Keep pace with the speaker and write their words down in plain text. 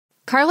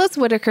Carlos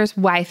Whittaker's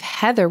wife,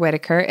 Heather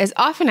Whittaker, is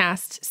often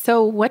asked,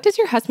 "So what does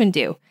your husband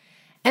do?"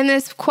 And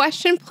this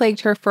question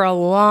plagued her for a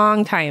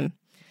long time,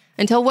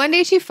 until one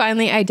day she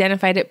finally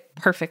identified it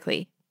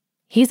perfectly.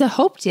 He's a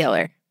hope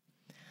dealer.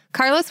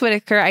 Carlos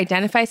Whittaker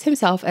identifies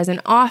himself as an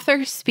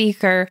author,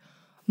 speaker,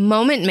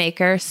 moment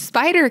maker,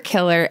 spider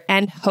killer,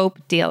 and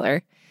hope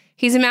dealer.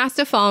 He's amassed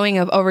a following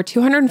of over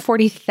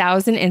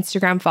 240,000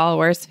 Instagram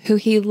followers, who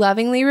he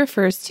lovingly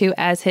refers to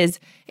as his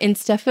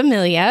Insta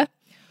Familia,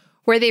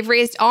 where they've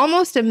raised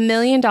almost $1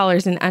 million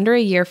in under a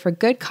year for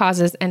good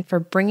causes and for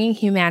bringing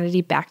humanity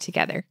back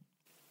together.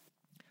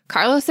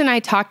 Carlos and I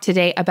talked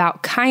today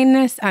about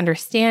kindness,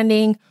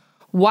 understanding,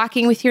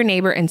 walking with your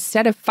neighbor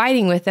instead of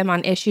fighting with them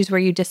on issues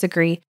where you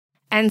disagree,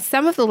 and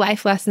some of the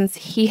life lessons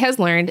he has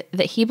learned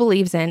that he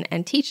believes in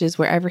and teaches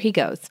wherever he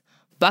goes.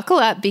 Buckle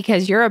up,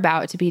 because you're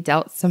about to be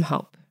dealt some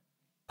hope.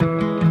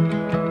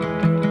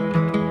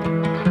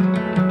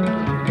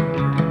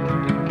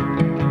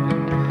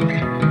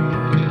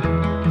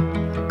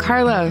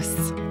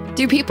 Carlos,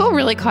 do people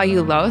really call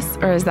you Los,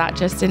 or is that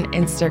just an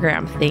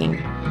Instagram thing?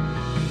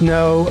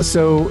 No,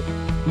 so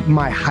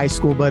my high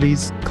school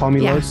buddies call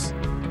me Los.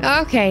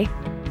 Okay.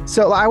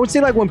 So I would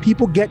say, like, when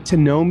people get to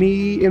know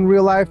me in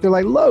real life, they're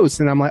like Los,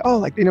 and I'm like, oh,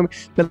 like, you know,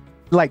 but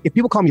like if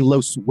people call me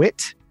Los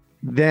Wit,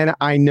 then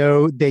I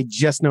know they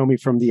just know me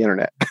from the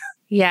internet.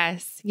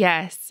 Yes.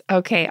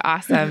 Okay,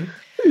 awesome.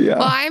 Yeah.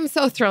 Well, I'm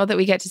so thrilled that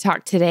we get to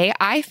talk today.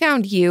 I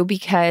found you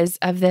because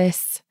of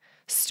this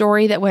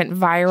story that went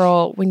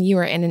viral when you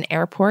were in an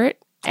airport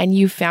and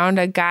you found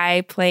a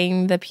guy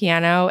playing the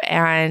piano,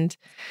 and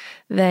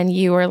then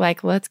you were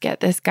like, let's get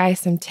this guy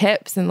some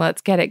tips and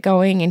let's get it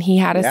going. And he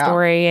had a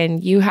story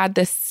and you had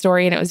this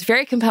story, and it was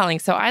very compelling.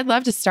 So I'd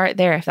love to start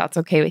there if that's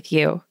okay with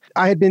you.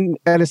 I had been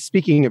at a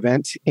speaking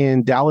event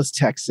in Dallas,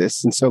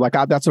 Texas. And so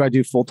that's what I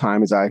do full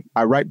time is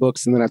I write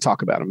books and then I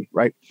talk about them.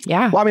 Right.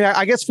 Yeah. Well, I mean,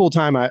 I guess full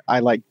time, I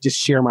like just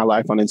share my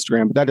life on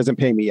Instagram, but that doesn't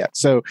pay me yet.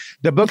 So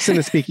the books and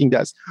the speaking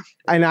does.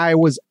 And I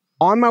was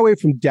on my way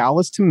from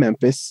Dallas to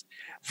Memphis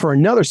for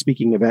another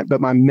speaking event,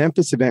 but my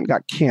Memphis event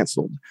got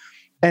canceled.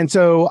 And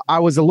so I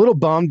was a little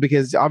bummed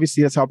because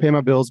obviously that's how I pay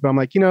my bills. But I'm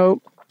like,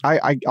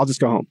 I'll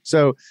just go home.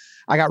 So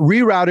I got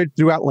rerouted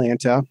through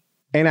Atlanta,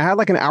 and I had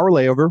like an hour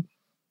layover.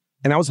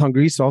 And I was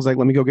hungry, so I was like,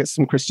 let me go get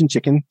some Christian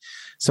chicken.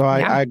 So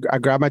I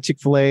grabbed my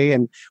Chick-fil-A.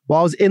 And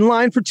while I was in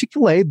line for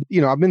Chick-fil-A, I've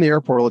been in the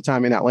airport all the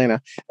time in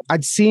Atlanta.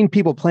 I'd seen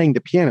people playing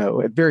the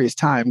piano at various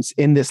times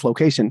in this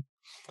location.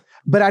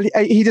 But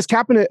he just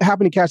happened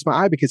to catch my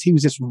eye because he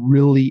was just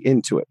really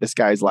into it. This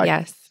guy's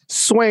like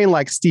swaying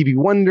like Stevie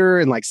Wonder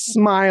and like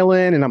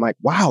smiling. And I'm like,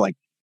 wow.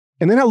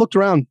 And then I looked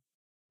around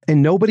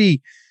and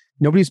nobody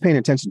was paying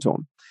attention to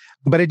him.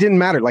 But it didn't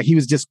matter. Like, he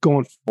was just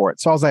going for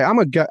it. So I was like, I'm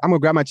gonna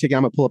grab my chicken.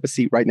 I'm gonna pull up a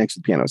seat right next to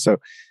the piano. So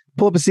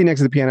pull up a seat next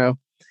to the piano.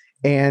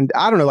 And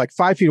I don't know, like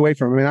 5 feet away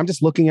from him. And I'm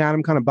just looking at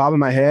him, kind of bobbing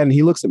my head. And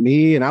he looks at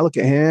me and I look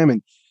at him,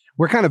 and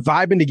we're kind of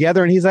vibing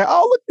together. And he's like,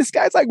 oh, look, this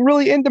guy's like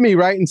really into me.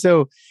 Right. And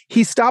so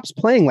he stops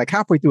playing like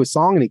halfway through a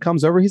song and he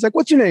comes over. He's like,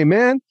 what's your name,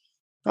 man?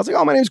 I was like,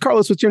 oh, my name's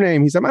Carlos. What's your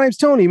name? He's like, my name's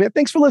Tony, man.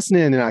 Thanks for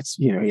listening. And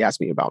he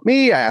asked me about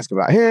me. I asked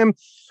about him,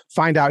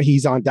 find out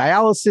he's on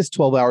dialysis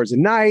 12 hours a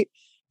night.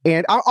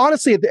 And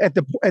honestly,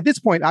 at this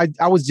point,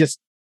 I was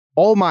just,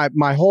 all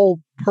my whole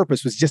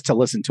purpose was just to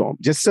listen to him,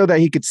 just so that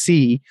he could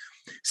see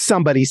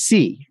somebody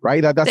see,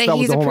 right? That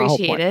was the whole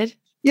point.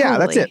 Yeah,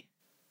 totally. That's it.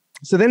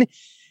 So then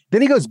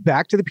he goes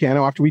back to the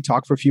piano after we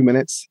talk for a few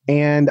minutes,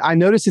 and I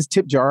noticed his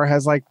tip jar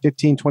has like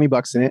 15, 20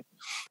 bucks in it.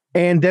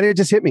 And then it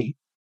just hit me.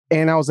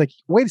 And I was like,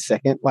 wait a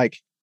second, like,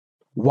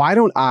 why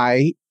don't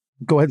I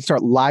go ahead and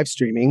start live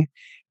streaming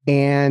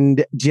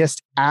and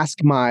just ask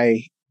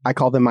I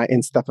call them my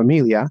Insta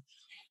Familia,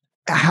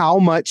 how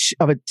much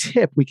of a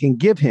tip we can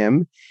give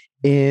him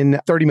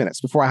in 30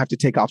 minutes before I have to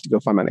take off to go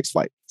find my next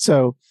flight.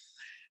 So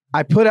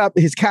I put up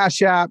his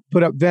Cash App,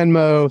 put up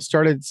Venmo,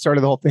 started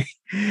the whole thing.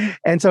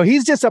 And so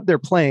he's just up there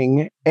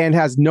playing and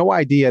has no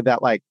idea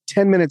that like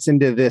 10 minutes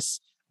into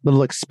this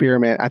little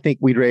experiment, I think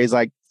we'd raised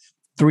like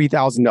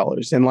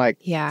 $3,000. And like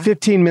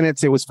 15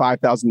 minutes, it was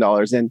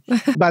 $5,000.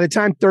 And by the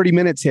time 30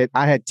 minutes hit,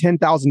 I had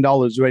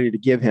 $10,000 ready to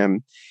give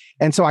him.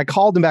 And so I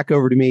called him back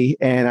over to me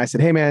and I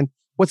said, hey, man,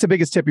 what's the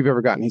biggest tip you've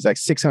ever gotten? He's like,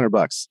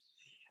 $600.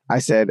 I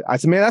said,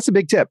 man, that's a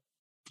big tip.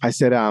 I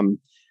said,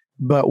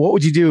 but what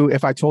would you do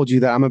if I told you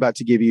that I'm about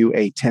to give you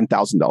a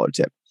 $10,000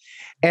 tip?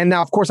 And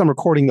now, of course, I'm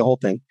recording the whole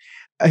thing.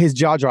 His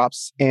jaw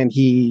drops and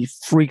he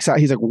freaks out.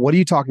 He's like, what are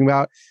you talking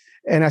about?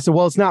 And I said,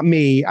 well, it's not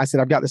me. I said,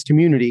 I've got this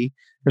community.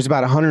 There's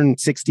about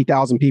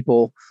 160,000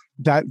 people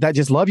that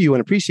just love you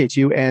and appreciate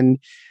you. And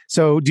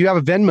so do you have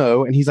a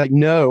Venmo? And he's like,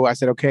 no. I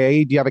said,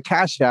 okay. Do you have a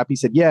Cash App? He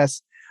said,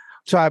 yes.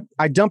 So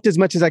I dumped as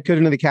much as I could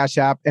into the Cash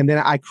App, and then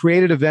I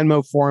created a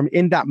Venmo for him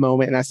in that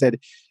moment. And I said,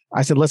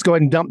 let's go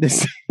ahead and dump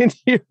this into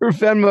your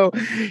Venmo.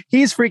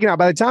 He's freaking out.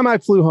 By the time I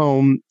flew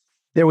home,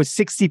 there was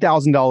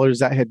 $60,000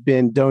 that had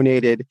been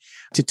donated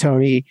to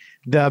Tony.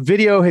 The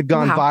video had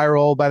gone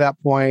viral by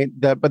that point.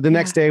 But the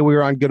next day we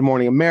were on Good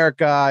Morning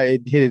America.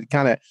 It had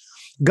kind of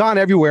gone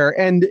everywhere.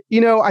 And,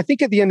 I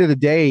think at the end of the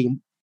day,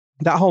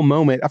 that whole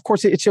moment, of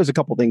course, it shows a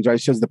couple things, right?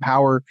 It shows the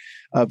power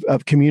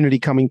of community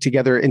coming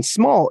together in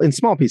small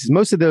pieces.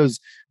 Most of those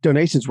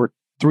donations were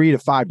 $3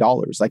 to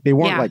 $5. Like they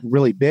weren't like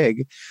really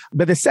big.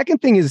 But the second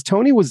thing is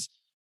Tony was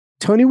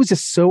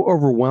just so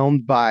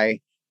overwhelmed by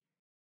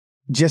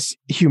just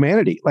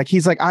humanity. Like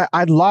he's like,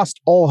 I'd lost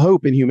all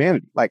hope in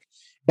humanity. Like,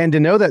 and to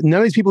know that none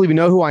of these people even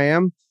know who I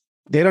am.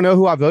 They don't know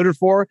who I voted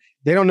for.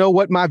 They don't know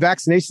what my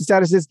vaccination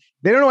status is.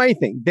 They don't know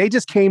anything. They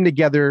just came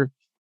together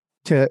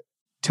to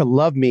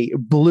love me,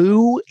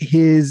 blew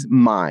his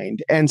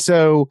mind. And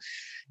so,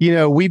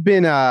 we've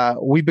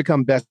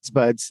become best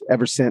buds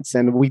ever since.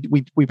 And we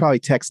probably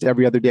text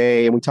every other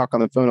day and we talk on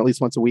the phone at least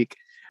once a week.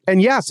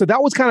 And so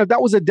that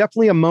was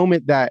definitely a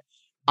moment that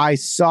I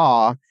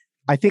saw.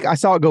 I think I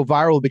saw it go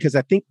viral because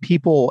I think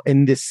people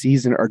in this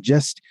season are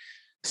just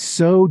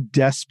so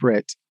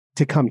desperate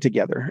to come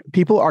together.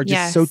 People are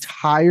just so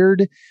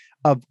tired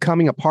of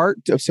coming apart,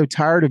 so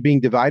tired of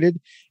being divided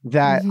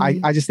that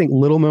I just think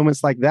little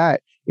moments like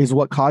that is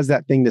what caused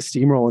that thing to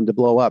steamroll and to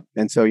blow up.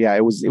 And so,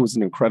 it was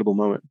an incredible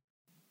moment.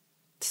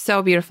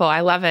 So beautiful. I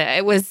love it.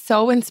 It was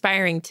so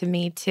inspiring to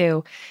me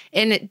too.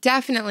 And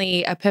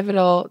definitely a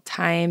pivotal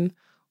time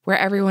where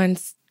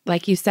everyone's,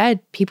 like you said,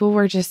 people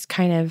were just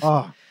kind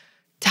of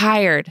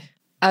tired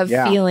of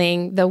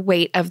feeling the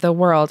weight of the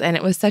world. And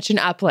it was such an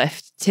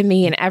uplift to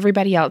me and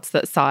everybody else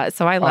that saw it.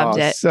 So I loved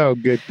it. So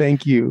good.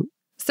 Thank you.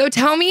 So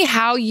tell me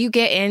how you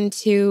get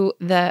into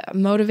the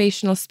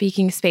motivational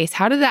speaking space.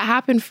 How did that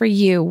happen for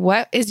you?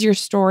 What is your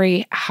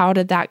story? How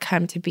did that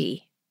come to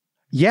be?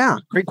 Yeah,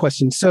 great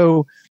question.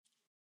 So,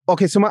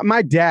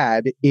 my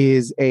dad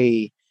is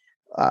a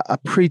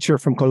preacher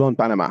from Colón,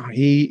 Panama.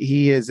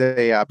 He is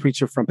a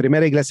preacher from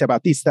Primera Iglesia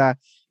Bautista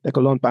de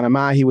Colón,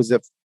 Panama. He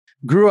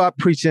grew up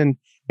preaching.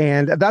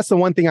 And that's the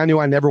one thing I knew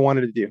I never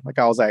wanted to do. Like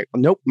I was like,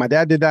 nope, my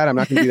dad did that. I'm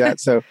not going to do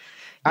that. So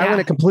I went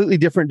a completely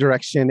different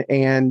direction.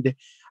 And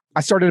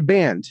I started a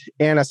band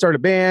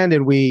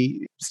and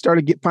we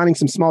started finding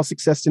some small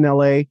success in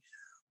LA.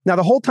 Now,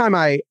 the whole time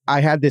I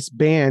had this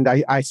band,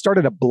 I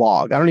started a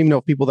blog. I don't even know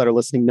if people that are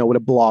listening know what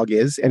a blog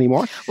is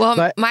anymore.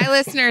 Well, my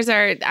listeners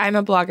I'm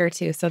a blogger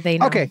too, so they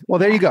know. Okay, well,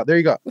 there you go.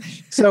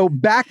 So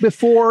back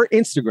before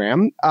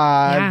Instagram,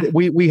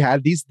 we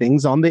had these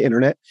things on the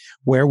internet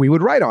where we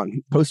would write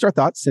on, post our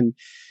thoughts. And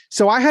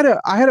so I had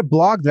a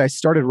blog that I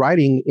started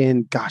writing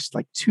in,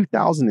 like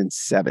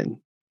 2007.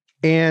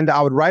 And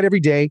I would write every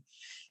day.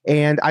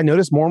 And I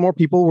noticed more and more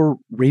people were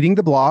reading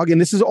the blog.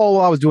 And this is all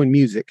while I was doing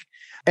music.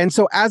 And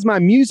so as my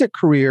music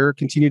career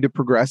continued to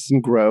progress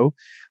and grow,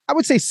 I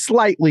would say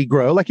slightly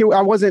grow. Like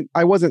I wasn't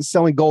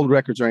selling gold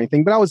records or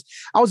anything, but I was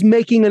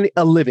making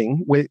a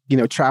living with,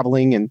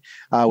 traveling and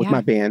with my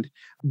band.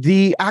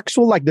 The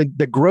actual,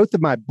 the growth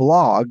of my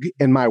blog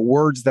and my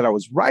words that I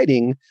was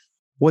writing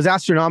was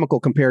astronomical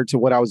compared to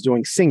what I was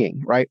doing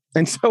singing. Right.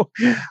 And so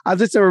I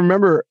just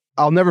remember,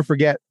 I'll never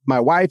forget my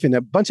wife and a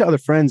bunch of other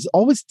friends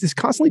always just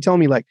constantly telling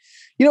me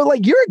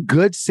you're a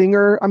good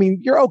singer. I mean,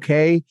 you're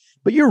okay,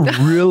 but you're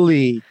a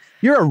really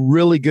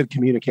good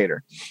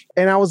communicator.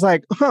 And I was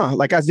like,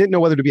 I didn't know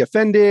whether to be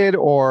offended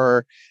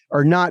or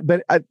not,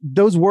 but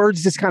those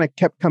words just kind of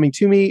kept coming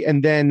to me.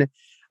 And then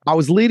I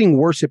was leading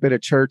worship at a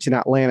church in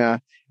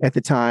Atlanta at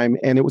the time.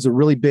 And it was a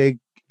really big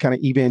kind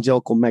of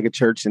evangelical mega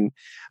church. And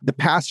the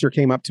pastor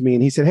came up to me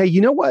and he said, hey, you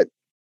know what?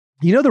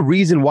 You know, the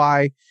reason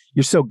why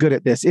you're so good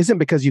at this isn't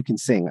because you can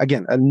sing.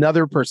 Again,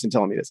 another person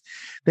telling me this.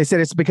 They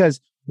said it's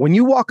because when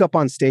you walk up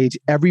on stage,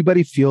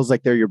 everybody feels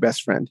like they're your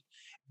best friend.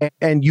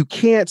 And you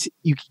can't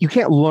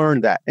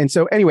learn that. And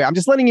so anyway, I'm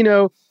just letting you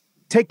know,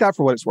 take that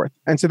for what it's worth.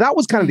 And so that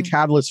was kind of the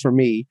catalyst for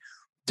me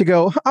to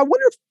go, I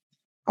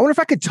wonder if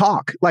I could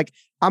talk. Like,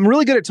 I'm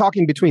really good at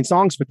talking between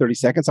songs for 30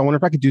 seconds. I wonder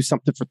if I could do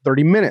something for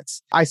 30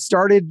 minutes. I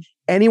started,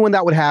 anyone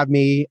that would have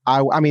me,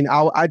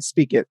 I'd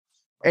speak at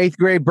 8th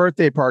grade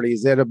birthday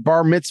parties, at a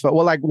bar mitzvah,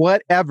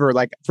 whatever,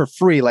 for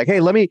free. Like,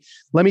 hey, let me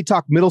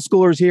talk middle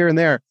schoolers here and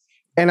there.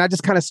 And I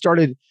just kind of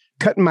started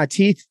cutting my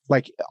teeth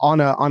on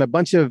a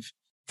bunch of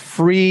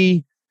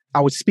free.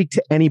 I would speak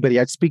to anybody.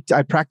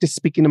 I'd practice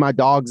speaking to my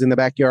dogs in the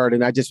backyard.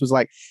 And I just was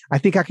like, I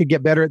think I could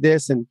get better at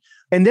this. And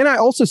then I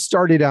also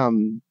started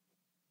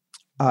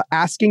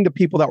asking the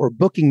people that were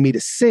booking me to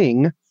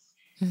sing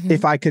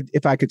if I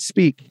could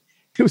speak.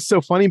 It was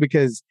so funny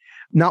because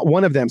not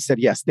one of them said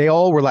yes. They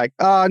all were like,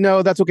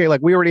 no, that's okay.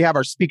 Like, we already have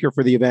our speaker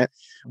for the event,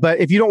 but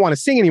if you don't want to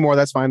sing anymore,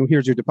 that's fine.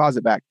 Here's your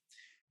deposit back.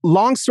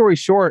 Long story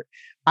short,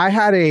 I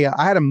had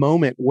a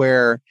moment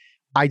where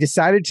I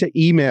decided to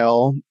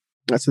email.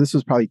 So this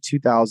was probably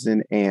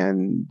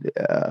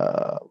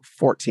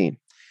 2014.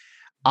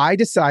 I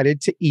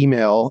decided to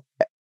email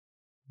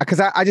because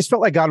I just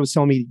felt like God was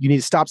telling me, you need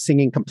to stop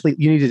singing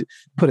completely. You need to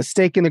put a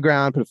stake in the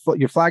ground, put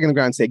your flag in the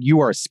ground and say, you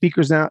are a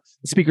speaker now.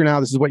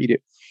 This is what you do.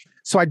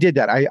 So I did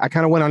that. I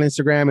kind of went on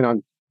Instagram and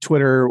on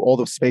Twitter, all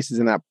those spaces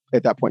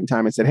at that point in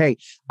time, and said, hey,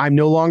 I'm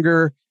no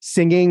longer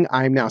singing.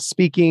 I'm now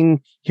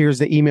speaking. Here's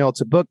the email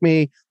to book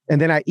me. And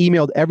then I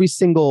emailed every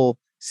single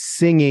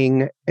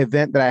singing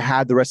event that I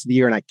had the rest of the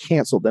year, and I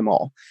canceled them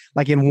all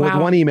with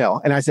one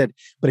email. And I said,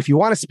 but if you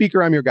want a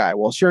speaker, I'm your guy.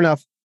 Well, sure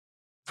enough,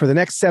 for the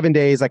next 7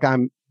 days, like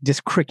I'm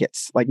just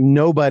crickets, like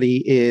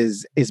nobody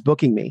is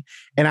booking me.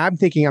 And I'm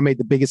thinking I made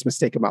the biggest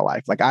mistake of my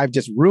life. Like I've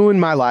just ruined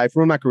my life,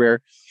 ruined my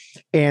career.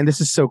 And this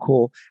is so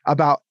cool.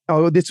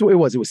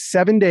 It was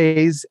 7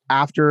 days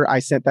after I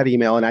sent that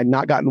email and I'd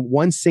not gotten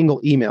one single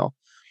email.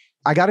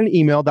 I got an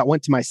email that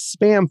went to my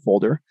spam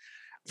folder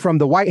from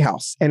the White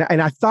House. And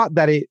I thought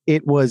that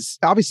it was,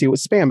 obviously it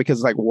was spam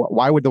because like,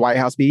 why would the White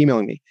House be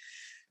emailing me?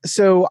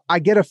 So I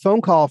get a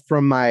phone call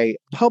from my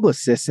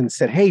publicist and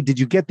said, hey, did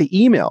you get the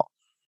email?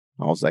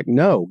 I was like,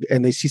 no.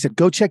 And she said,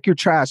 go check your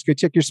trash, go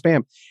check your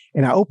spam.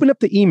 And I opened up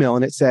the email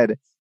and it said,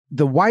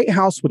 the White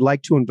House would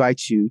like to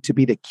invite you to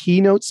be the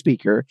keynote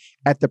speaker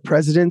at the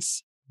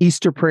president's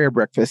Easter prayer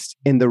breakfast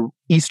in the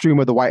East Room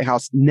of the White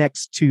House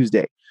next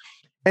Tuesday.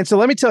 And so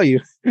let me tell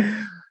you,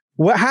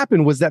 what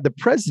happened was that the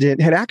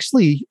president had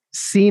actually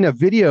seen a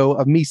video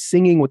of me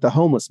singing with the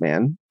homeless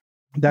man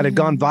that had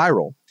gone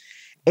viral.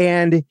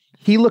 And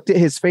he looked at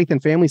his faith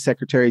and family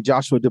secretary,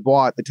 Joshua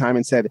Dubois, at the time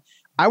and said,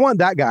 I want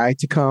that guy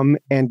to come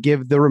and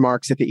give the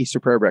remarks at the Easter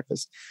prayer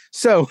breakfast.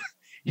 So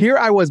here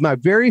I was, my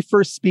very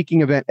first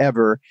speaking event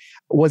ever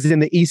was in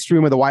the East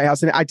Room of the White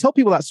House. And I tell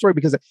people that story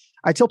because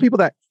I tell people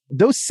that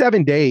those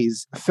 7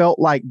 days felt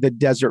like the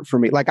desert for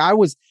me. Like I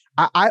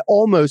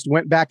almost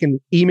went back and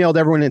emailed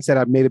everyone and said,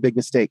 I've made a big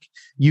mistake.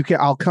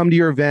 I'll come to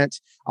your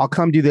event. I'll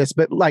come do this.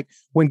 But like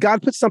when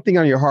God puts something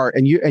on your heart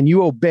and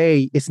you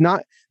obey,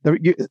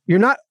 you're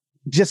not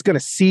just going to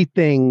see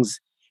things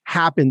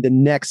happen the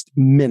next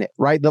minute,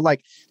 right?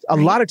 A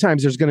lot of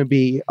times there's going to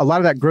be a lot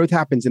of that growth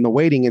happens in the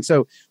waiting. And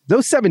so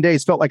those 7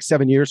 days felt like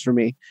 7 years for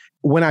me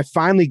when I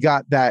finally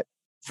got that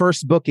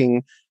first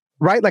booking,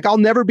 right? Like I'll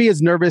never be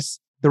as nervous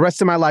the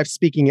rest of my life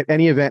speaking at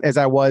any event as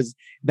I was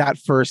that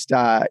first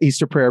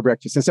Easter prayer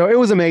breakfast. And so it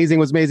was amazing. It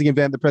was an amazing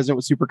event. The president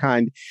was super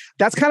kind.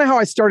 That's kind of how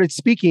I started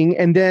speaking.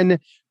 And then,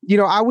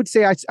 I would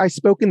say I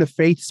spoke in the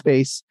faith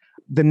space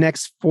the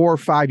next 4 or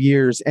 5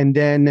 years. And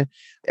then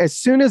as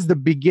soon as the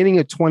beginning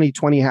of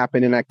 2020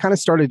 happened, and I kind of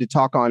started to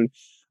talk on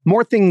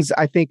more things,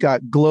 I think,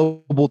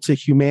 global to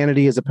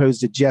humanity as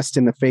opposed to just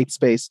in the faith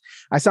space,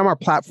 I saw our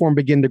platform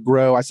begin to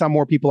grow. I saw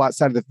more people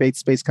outside of the faith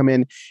space come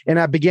in, and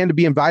I began to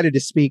be invited to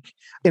speak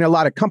in a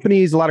lot of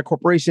companies, a lot of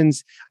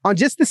corporations on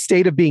just the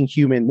state of being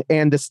human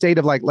and the state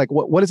of like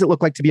what does it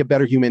look like to be a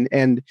better human?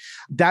 And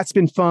that's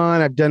been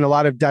fun. I've done a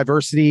lot of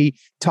diversity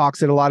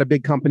talks at a lot of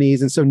big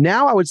companies. And so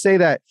now I would say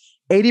that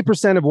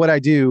 80% of what I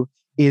do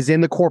is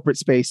in the corporate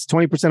space.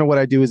 20% of what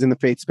I do is in the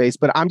faith space,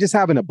 but I'm just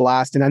having a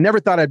blast. And I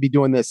never thought I'd be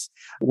doing this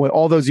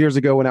all those years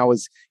ago when I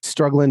was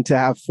struggling to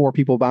have 4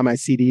 people buy my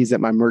CDs at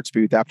my merch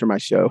booth after my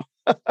show.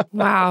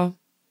 Wow.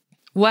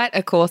 What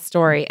a cool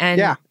story.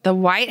 And the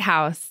White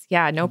House,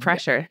 no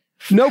pressure.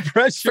 No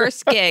pressure.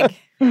 First gig.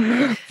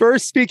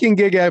 First speaking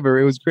gig ever.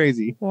 It was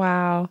crazy.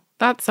 Wow.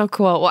 That's so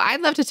cool. Well,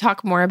 I'd love to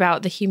talk more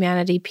about the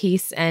humanity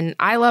piece. And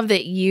I love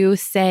that you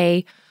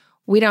say,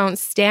 we don't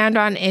stand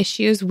on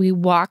issues, we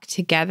walk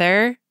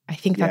together. I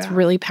think that's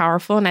really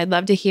powerful. And I'd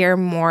love to hear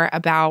more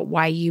about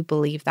why you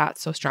believe that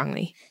so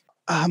strongly.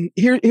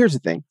 Here's the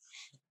thing.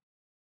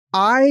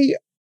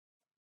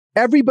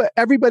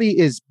 Everybody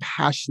is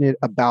passionate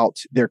about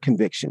their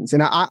convictions.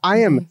 And I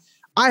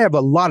have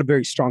a lot of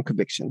very strong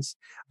convictions.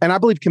 And I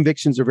believe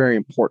convictions are very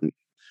important.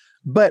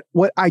 But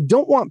what I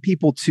don't want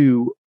people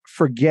to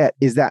forget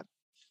is that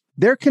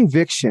their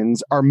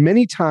convictions are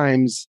many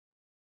times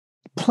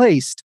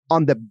placed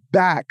on the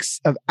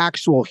backs of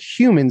actual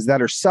humans that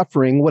are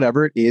suffering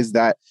whatever it is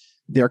that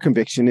their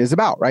conviction is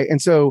about, right?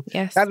 And so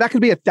that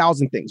could be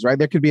 1,000 things, right?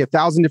 There could be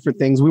 1,000 different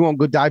things. We won't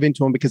go dive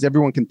into them because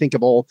everyone can think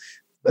of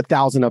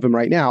 1,000 of them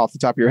right now off the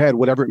top of your head,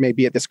 whatever it may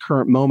be at this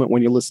current moment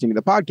when you're listening to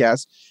the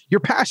podcast. You're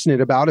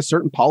passionate about a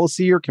certain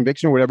policy or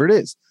conviction or whatever it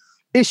is,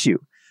 issue.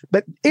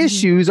 But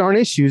issues aren't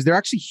issues. They're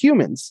actually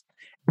humans.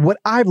 What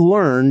I've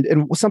learned,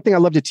 and something I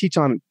love to teach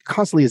on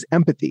constantly, is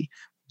empathy.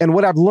 And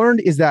what I've learned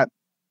is that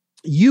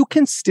you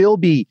can still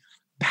be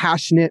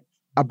passionate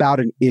about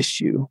an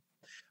issue,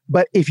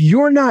 but if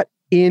you're not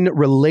in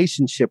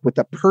relationship with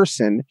the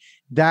person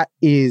that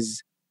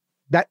is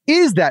that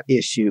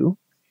issue,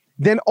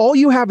 then all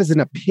you have is an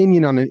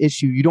opinion on an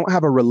issue. You don't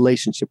have a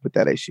relationship with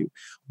that issue.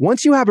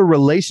 Once you have a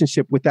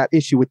relationship with that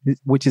issue,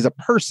 which is a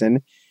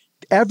person,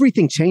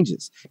 everything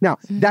changes. Now,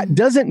 that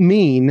doesn't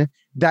mean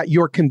that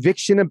your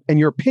conviction and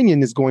your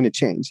opinion is going to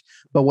change.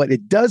 But what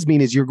it does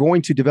mean is you're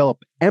going to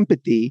develop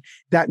empathy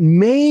that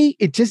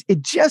it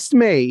just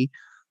may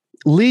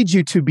lead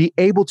you to be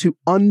able to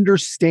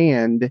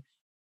understand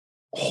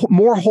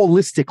more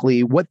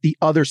holistically what the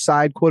other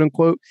side, quote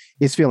unquote,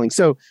 is feeling.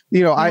 So,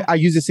 I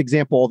use this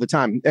example all the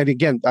time. And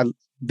again,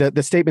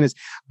 the statement is,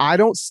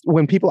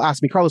 when people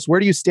ask me, Carlos,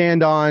 where do you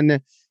stand on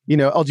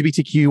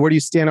LGBTQ, where do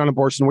you stand on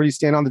abortion? Where do you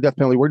stand on the death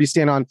penalty? Where do you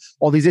stand on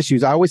all these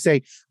issues? I always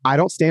say, I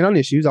don't stand on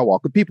issues. I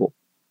walk with people.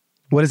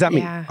 What does that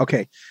mean?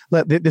 Okay.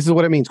 This is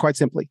what it means, quite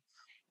simply.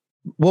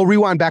 We'll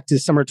rewind back to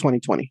summer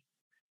 2020.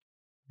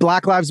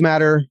 Black Lives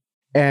Matter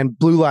and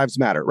Blue Lives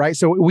Matter, right?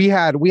 So we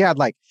had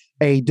like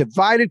a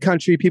divided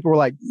country. People were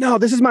like, no,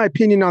 this is my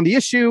opinion on the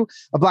issue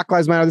of Black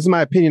Lives Matter. This is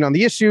my opinion on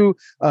the issue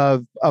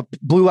of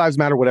Blue Lives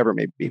Matter, whatever it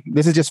may be.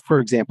 This is just for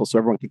example, so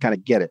everyone can kind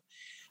of get it.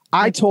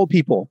 I told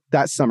people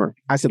that summer,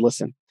 I said,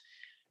 listen,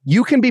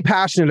 you can be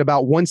passionate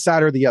about one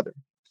side or the other.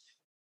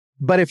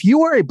 But if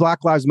you are a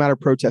Black Lives Matter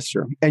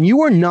protester and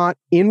you are not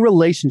in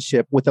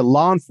relationship with a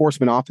law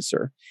enforcement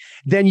officer,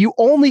 then you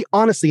only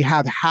honestly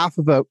have half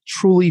of a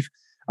true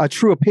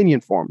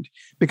opinion formed,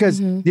 because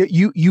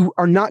you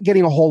are not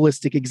getting a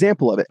holistic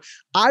example of it.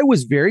 I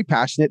was very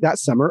passionate that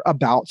summer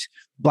about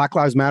Black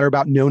Lives Matter,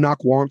 about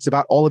no-knock warrants,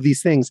 about all of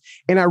these things.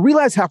 And I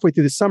realized halfway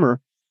through the summer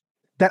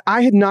that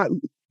I had not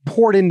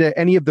poured into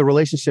any of the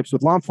relationships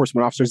with law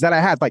enforcement officers that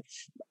I had. Like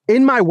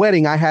in my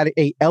wedding, I had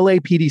a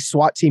LAPD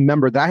SWAT team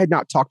member that I had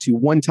not talked to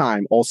one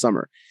time all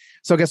summer.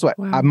 So guess what?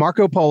 Wow. I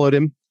Marco Polo'd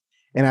him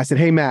and I said,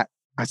 hey, Matt,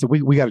 I said,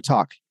 we got to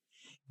talk.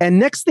 And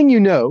next thing you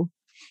know,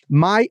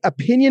 my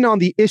opinion on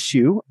the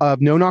issue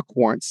of no-knock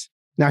warrants.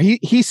 Now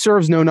he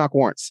serves no-knock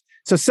warrants.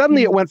 So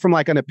suddenly it went from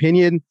like an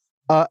opinion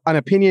of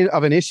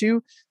an issue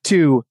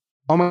to,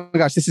 oh my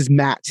gosh, this is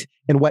Matt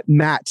and what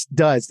Matt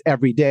does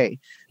every day.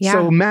 Yeah.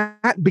 So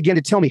Matt began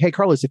to tell me, hey,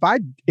 Carlos, if I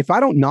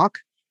don't knock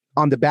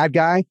on the bad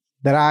guy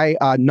that I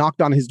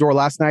knocked on his door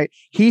last night,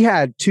 he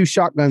had 2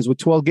 shotguns with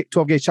 12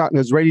 gauge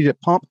shotguns ready to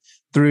pump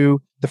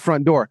through the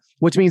front door,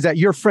 which means that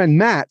your friend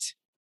Matt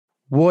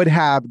would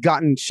have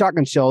gotten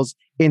shotgun shells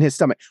in his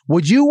stomach.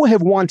 Would you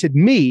have wanted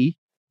me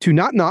to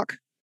not knock,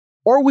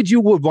 or would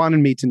you have wanted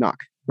me to knock?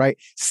 Right?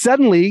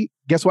 Suddenly,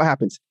 guess what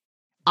happens?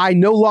 I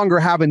no longer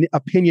have an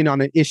opinion on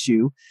an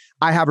issue.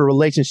 I have a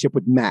relationship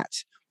with Matt.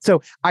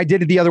 So I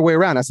did it the other way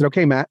around. I said,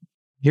 okay, Matt,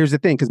 here's the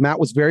thing. Because Matt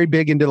was very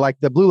big into like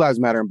the Blue Lives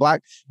Matter and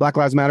Black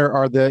Lives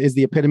Matter is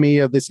the epitome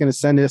of this, going to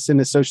send us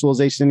into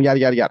socialization, yada,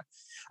 yada, yada.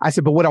 I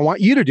said, but what I want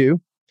you to do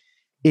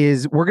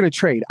is we're going to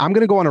trade. I'm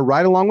going to go on a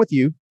ride along with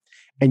you,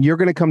 and you're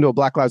going to come to a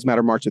Black Lives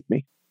Matter march with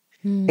me.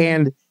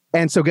 And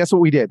so guess what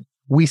we did?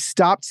 We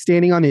stopped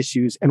standing on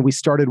issues and we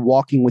started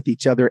walking with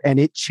each other, and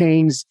it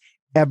changed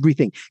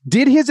everything.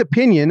 Did his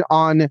opinion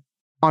on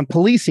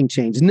policing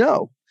change?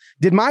 No.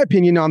 Did my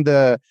opinion on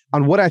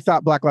what I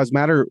thought Black Lives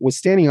Matter was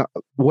standing on,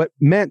 what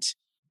meant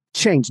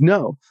change?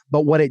 No.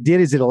 But what it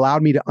did is it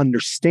allowed me to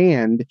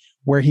understand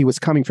where he was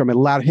coming from. It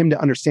allowed him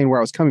to understand where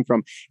I was coming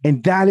from.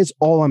 And that is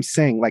all I'm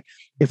saying. Like,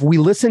 if we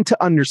listen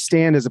to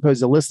understand as opposed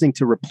to listening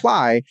to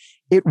reply,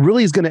 it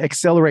really is going to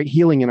accelerate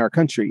healing in our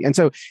country. And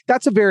so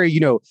that's a very,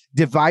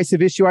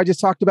 divisive issue I just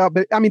talked about.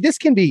 But I mean, this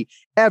can be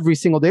every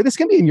single day. This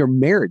can be in your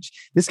marriage.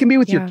 This can be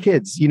with your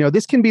kids.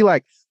 This can be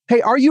like,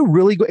 hey, are you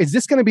really, is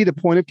this going to be the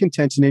point of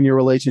contention in your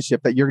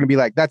relationship that you're going to be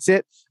like, that's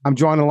it, I'm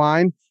drawing a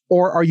line?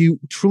 Or are you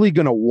truly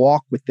going to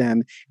walk with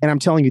them? And I'm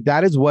telling you,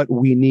 that is what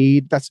we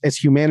need. That's as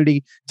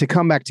humanity to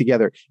come back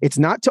together. It's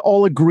not to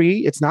all agree.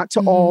 It's not to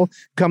all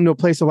come to a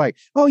place of like,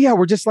 oh yeah,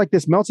 we're just like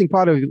this melting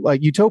pot of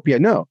like utopia.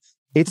 No,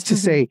 it's to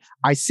say,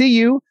 I see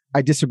you,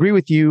 I disagree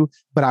with you,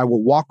 but I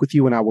will walk with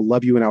you and I will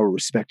love you and I will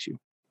respect you.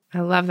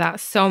 I love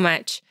that so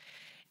much.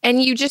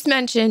 And you just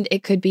mentioned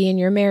it could be in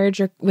your marriage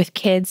or with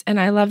kids. And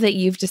I love that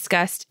you've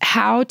discussed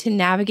how to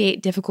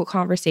navigate difficult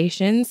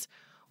conversations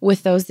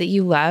with those that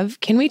you love.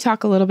 Can we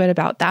talk a little bit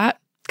about that?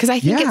 Because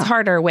I think it's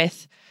harder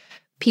with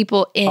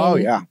people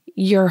in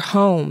your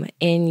home,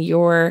 in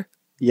your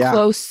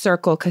close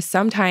circle, because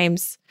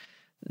sometimes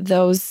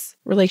those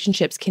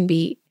relationships can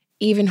be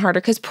even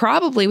harder. Because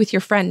probably with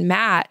your friend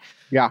Matt,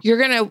 you're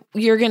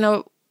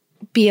gonna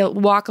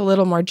walk a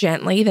little more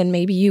gently than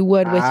maybe you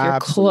would with your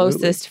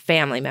closest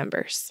family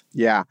members.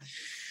 Yeah.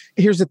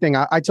 Here's the thing.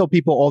 I tell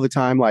people all the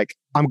time, like,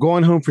 I'm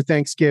going home for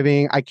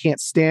Thanksgiving. I can't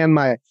stand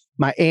my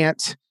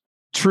aunt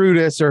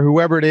Trudis or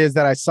whoever it is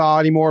that I saw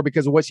anymore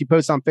because of what she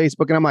posts on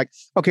Facebook. And I'm like,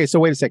 okay, so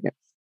wait a second.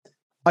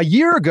 A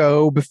year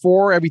ago,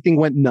 before everything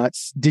went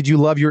nuts, did you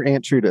love your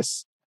Aunt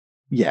Trudis?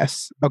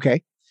 Yes.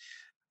 Okay.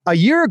 A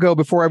year ago,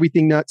 before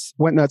everything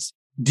went nuts,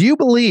 do you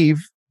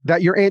believe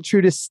that your Aunt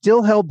Trudis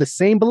still held the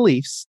same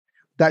beliefs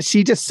that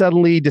she just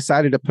suddenly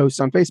decided to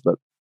post on Facebook?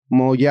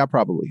 Well, yeah,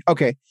 probably.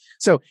 Okay.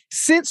 So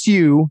since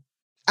you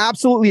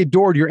absolutely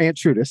adored your Aunt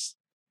Trudis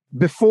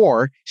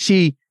before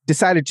she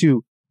decided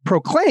to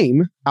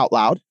proclaim out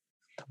loud,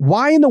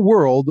 why in the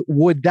world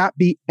would that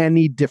be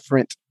any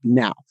different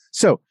now?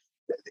 So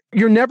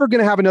you're never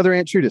going to have another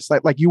Aunt Trudis.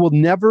 Like you will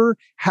never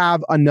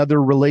have another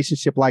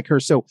relationship like her.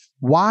 So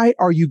why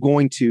are you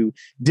going to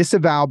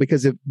disavow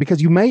because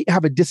you may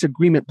have a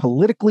disagreement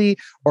politically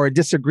or a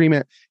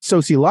disagreement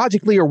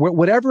sociologically or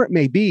whatever it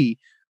may be?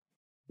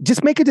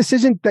 Just make a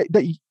decision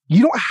that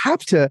you don't have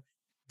to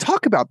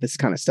talk about this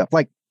kind of stuff.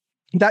 Like,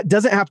 that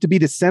doesn't have to be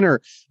the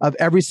center of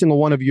every single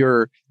one of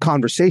your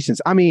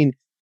conversations. I mean,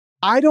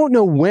 I don't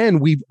know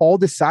when we've all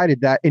decided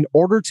that in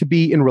order to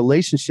be in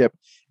relationship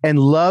and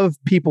love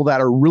people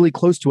that are really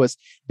close to us,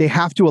 they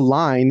have to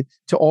align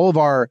to all of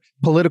our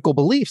political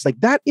beliefs. Like,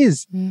 that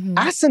is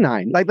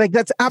asinine. Like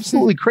that's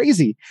absolutely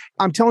crazy.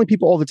 I'm telling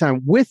people all the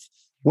time,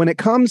 when it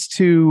comes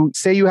to,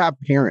 say you have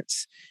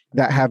parents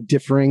that have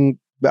differing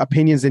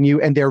opinions than you,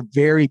 and they're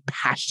very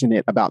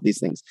passionate about these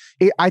things,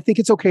 I think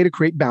it's okay to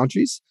create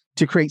boundaries,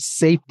 to create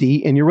safety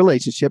in your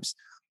relationships,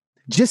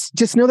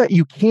 just know that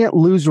you can't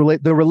lose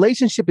the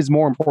relationship is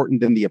more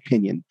important than the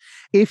opinion.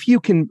 If you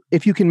can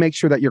make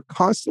sure that you're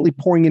constantly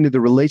pouring into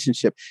the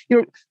relationship,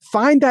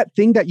 find that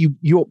thing that you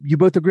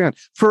both agree on.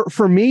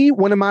 For me,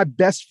 one of my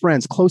best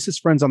friends,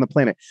 closest friends on the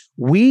planet,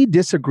 we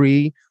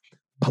disagree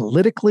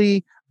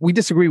politically. We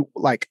disagree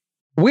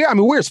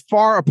we're as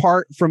far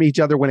apart from each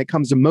other when it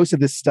comes to most of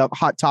this stuff,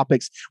 hot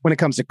topics, when it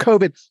comes to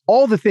COVID,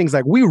 all the things,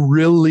 like we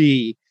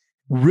really,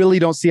 really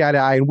don't see eye to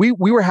eye. And we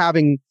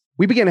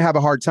began to have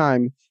a hard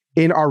time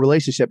in our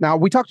relationship. Now,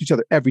 we talk to each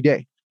other every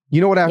day. You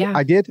know what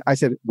I did? I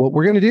said, what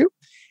we're going to do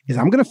is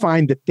I'm going to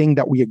find the thing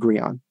that we agree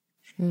on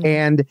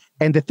and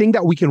the thing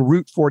that we can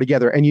root for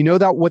together. And you know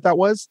what that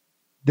was?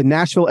 The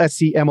Nashville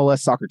SC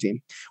MLS soccer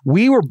team.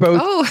 We were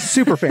both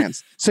super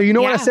fans. So you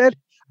know what I said?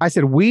 I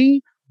said,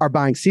 we are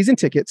buying season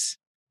tickets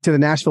to the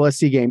Nashville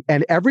SC game.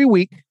 And every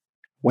week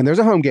when there's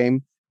a home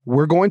game,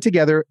 we're going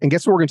together. And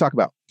guess what we're going to talk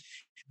about?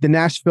 The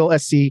Nashville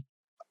SC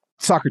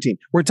soccer team.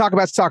 We're going to talk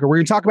about soccer. We're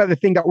going to talk about the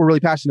thing that we're really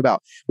passionate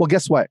about. Well,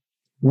 guess what?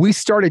 We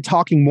started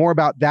talking more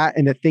about that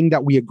and the thing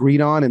that we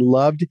agreed on and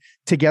loved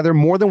together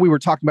more than we were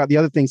talking about the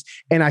other things.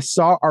 And I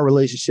saw our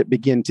relationship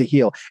begin to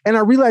heal. And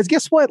I realized,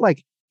 guess what?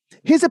 Like,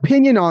 his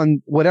opinion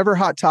on whatever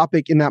hot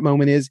topic in that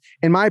moment is,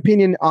 and my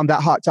opinion on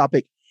that hot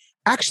topic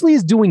actually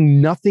is doing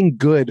nothing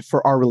good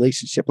for our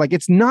relationship. Like,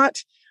 it's not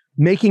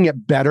making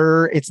it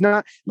better. It's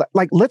not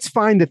like, let's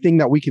find the thing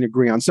that we can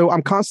agree on. So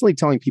I'm constantly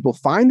telling people,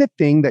 find the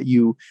thing that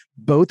you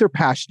both are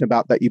passionate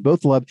about, that you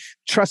both love.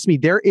 Trust me,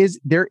 there is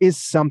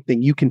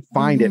something. You can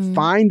find it.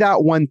 Find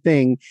that one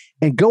thing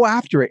and go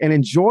after it and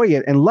enjoy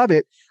it and love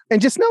it.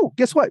 And just know,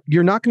 guess what?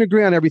 You're not going to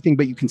agree on everything,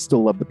 but you can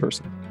still love the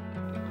person.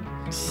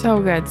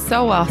 So good.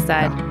 So well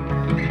said.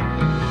 Yeah.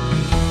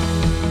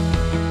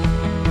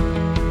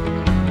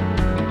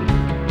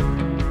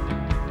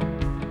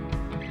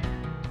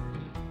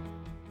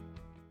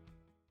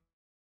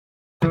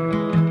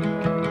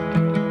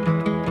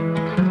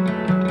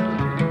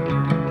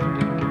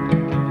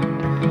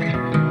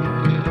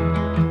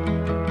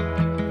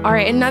 All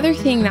right, another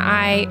thing that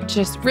I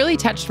just really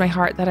touched my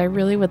heart that I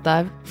really would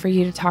love for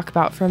you to talk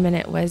about for a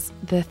minute was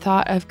the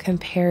thought of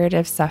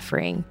comparative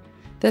suffering.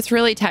 This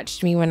really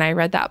touched me when I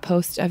read that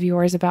post of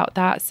yours about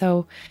that.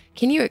 So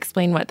can you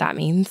explain what that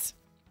means?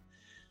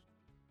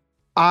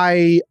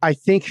 I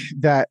think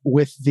that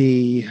with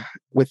the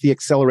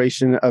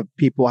acceleration of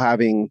people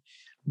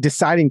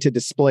deciding to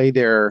display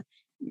their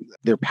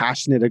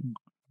passionate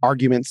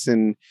arguments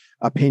and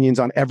opinions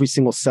on every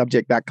single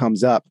subject that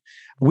comes up,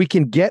 we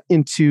can get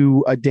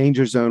into a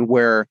danger zone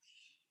where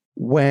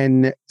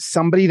when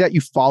somebody that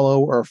you follow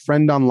or a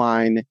friend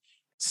online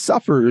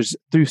suffers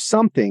through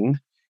something,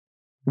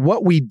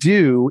 what we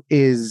do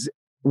is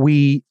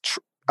and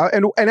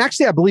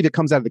actually I believe it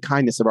comes out of the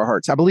kindness of our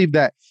hearts. I believe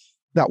that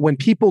when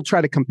people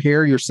try to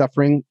compare your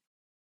suffering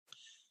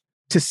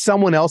to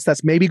someone else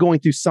that's maybe going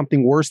through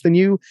something worse than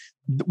you,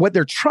 what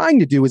they're trying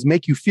to do is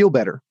make you feel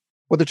better.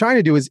 What they're trying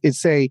to do is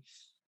say,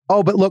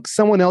 oh, but look,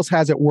 someone else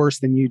has it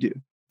worse than you do.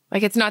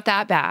 Like, it's not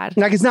that bad.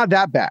 Like, it's not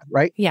that bad,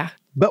 right? Yeah.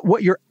 But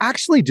what you're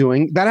actually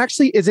doing, that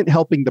actually isn't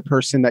helping the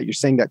person that you're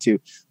saying that to.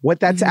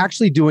 What that's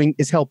actually doing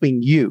is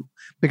helping you,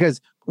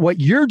 because what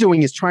you're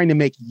doing is trying to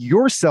make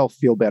yourself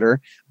feel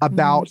better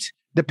about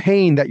the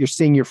pain that you're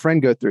seeing your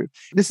friend go through.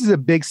 This is a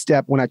big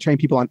step when I train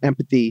people on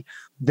empathy,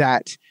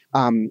 that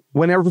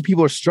whenever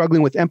people are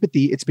struggling with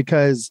empathy, it's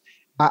because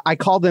I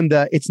call them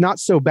it's not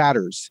so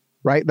badders,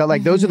 right? That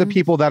like, those are the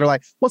people that are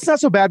like, well, it's not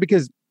so bad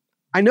because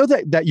I know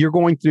that you're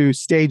going through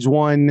stage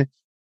 1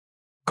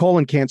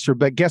 colon cancer,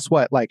 but guess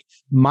what? Like,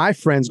 my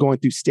friend's going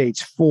through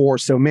stage 4.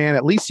 So man,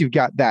 at least you've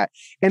got that.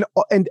 And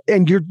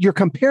you're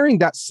comparing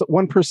that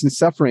one person's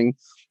suffering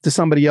to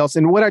somebody else.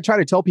 And what I try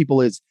to tell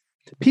people is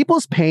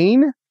people's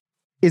pain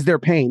is their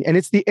pain. And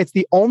it's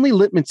the only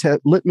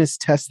litmus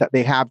test that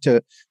they have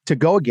to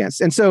go against.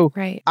 And so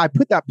I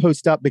put that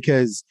post up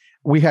because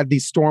we had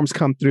these storms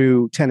come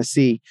through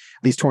Tennessee,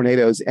 these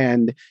tornadoes,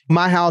 and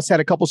my house had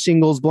a couple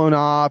shingles blown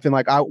off, and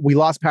we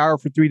lost power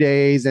for 3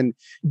 days. And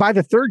by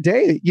the third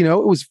day,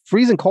 it was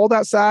freezing cold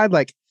outside.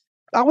 Like,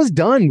 I was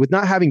done with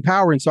not having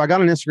power. And so I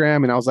got on Instagram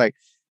and I was like,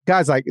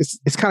 guys, like,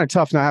 it's kind of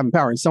tough not having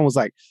power. And someone was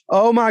like,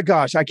 oh my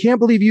gosh, I can't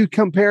believe you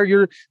compare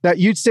that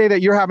you'd say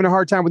that you're having a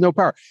hard time with no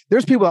power.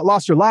 There's people that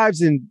lost their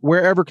lives in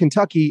wherever,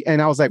 Kentucky.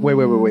 And I was like, wait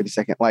a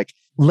second. Like,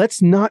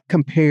 let's not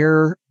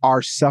compare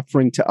our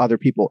suffering to other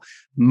people.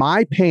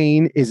 My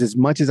pain is as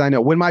much as I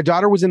know. When my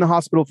daughter was in the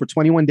hospital for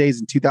 21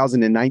 days in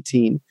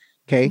 2019,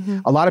 okay,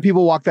 a lot of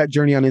people walk that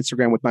journey on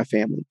Instagram with my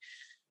family.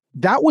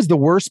 That was the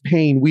worst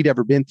pain we'd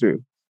ever been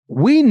through.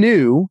 We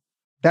knew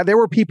that there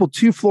were people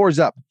 2 floors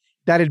up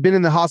that had been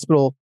in the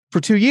hospital for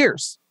 2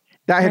 years,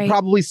 that had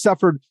probably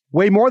suffered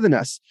way more than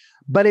us,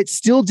 but it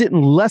still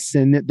didn't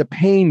lessen the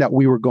pain that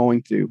we were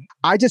going through.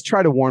 I just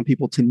try to warn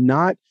people to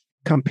not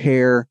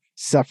compare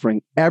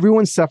suffering.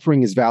 Everyone's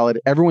suffering is valid.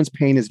 Everyone's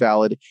pain is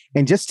valid.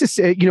 And just to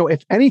say,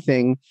 if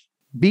anything,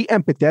 be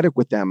empathetic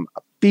with them.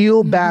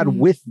 Feel bad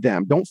with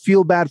them. Don't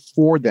feel bad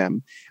for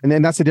them. And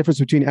then that's the difference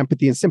between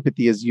empathy and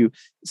sympathy is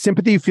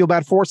sympathy, you feel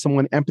bad for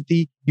someone.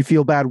 Empathy, you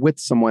feel bad with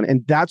someone.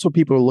 And that's what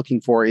people are looking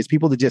for is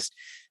people to just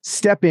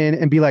step in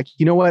and be like,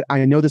 you know what?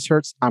 I know this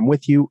hurts. I'm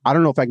with you. I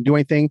don't know if I can do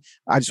anything.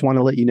 I just want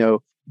to let you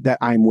know that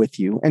I'm with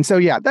you. And so,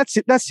 yeah, that's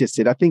it. That's just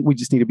it. I think we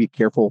just need to be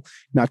careful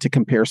not to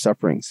compare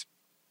sufferings.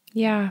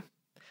 Yeah,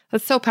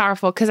 that's so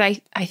powerful because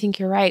I think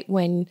you're right.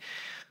 When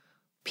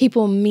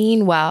people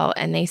mean well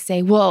and they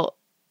say, well,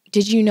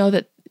 did you know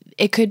that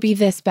it could be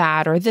this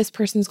bad or this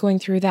person's going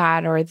through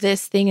that or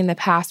this thing in the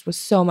past was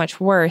so much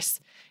worse,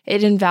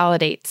 it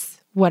invalidates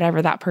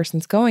whatever that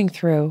person's going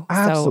through.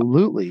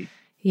 Absolutely. So,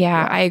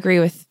 yeah, I agree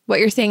with what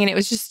you're saying. And it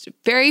was just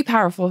very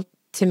powerful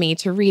to me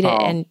to read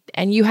it.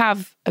 And you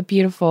have a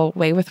beautiful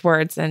way with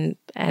words and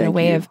a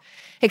way of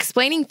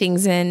explaining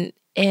things in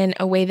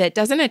a way that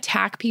doesn't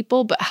attack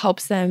people, but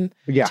helps them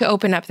to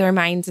open up their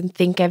minds and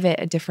think of it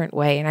a different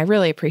way. And I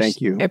really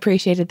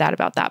appreciated that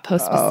about that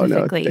post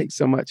specifically. No, thanks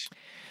so much.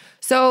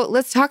 So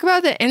let's talk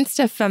about the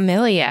Insta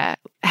Familia.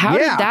 How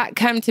did that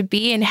come to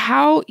be and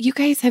how you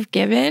guys have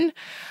given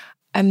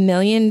 $1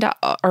 million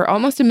or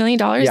almost $1 million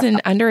in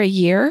under a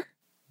year?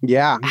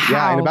 Yeah. How?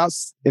 Yeah.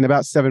 In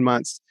about 7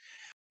 months.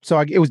 So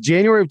it was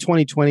January of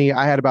 2020.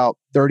 I had about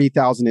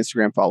 30,000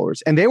 Instagram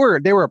followers and they were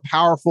a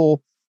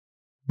powerful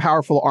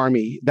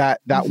army that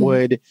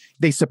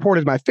they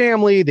supported my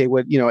family. They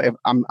would, if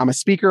I'm a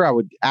speaker, I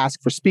would ask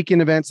for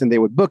speaking events and they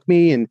would book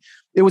me. And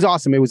it was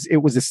awesome. It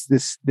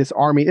was this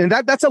army. And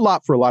that's a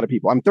lot for a lot of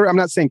people. I'm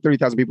not saying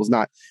 30,000 people is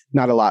not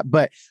a lot,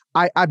 but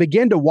I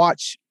began to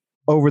watch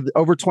over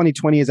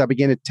 2020 as I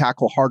began to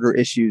tackle harder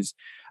issues.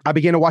 I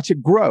began to watch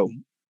it grow.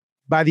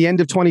 By the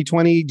end of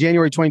 2020,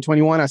 January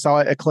 2021, I saw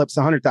it eclipse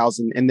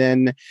 100,000. And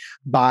then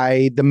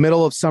by the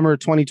middle of summer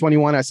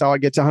 2021, I saw it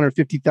get to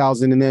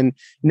 150,000. And then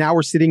now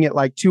we're sitting at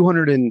like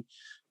 200 and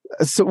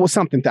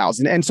something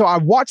thousand. And so I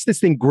watched this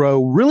thing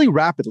grow really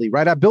rapidly,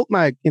 right? I built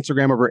my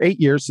Instagram over 8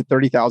 years to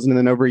 30,000. And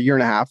then over a year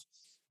and a half,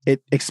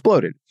 it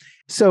exploded.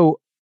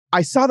 So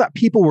I saw that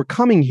people were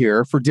coming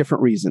here for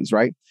different reasons,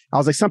 right? I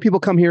was like, some people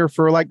come here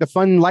for like the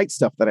fun, light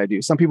stuff that I do.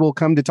 Some people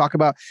come to talk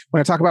about when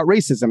I talk about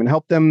racism and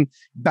help them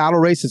battle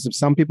racism.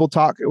 Some people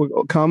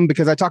come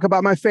because I talk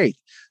about my faith.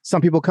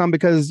 Some people come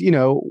because,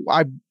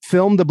 I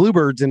film the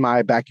bluebirds in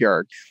my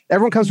backyard.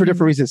 Everyone comes for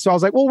different reasons. So I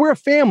was like, well, we're a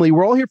family.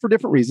 We're all here for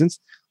different reasons.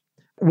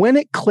 When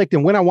it clicked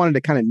and when I wanted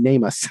to kind of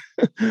name us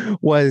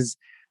was,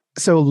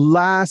 so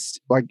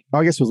I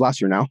guess it was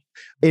last year now.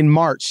 In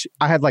March,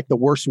 I had like the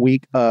worst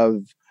week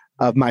of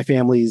my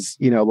family's,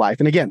 life.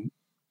 And again,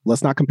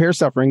 let's not compare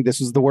suffering. This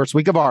was the worst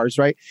week of ours,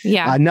 right?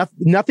 Yeah.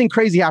 Nothing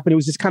crazy happened. It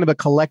was just kind of a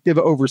collective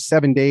over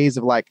 7 days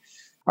of like,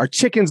 our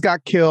chickens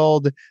got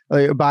killed,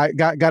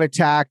 got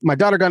attacked. My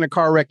daughter got in a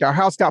car wreck. Our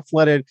house got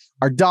flooded.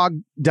 Our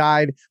dog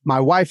died. My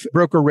wife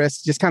broke her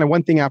wrist. Just kind of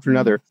one thing after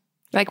another.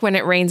 Like when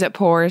it rains, it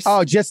pours.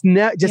 Oh, just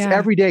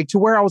every day to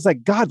where I was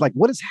like, God, like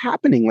what is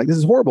happening? Like, this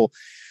is horrible.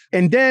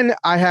 And then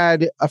I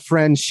had a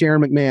friend,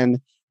 Sharon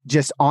McMahon,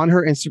 just on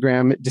her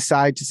Instagram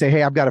decide to say,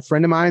 hey, I've got a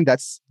friend of mine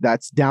that's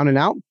down and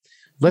out.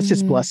 Let's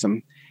just bless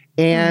him.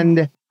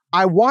 And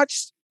I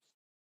watched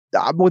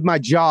with my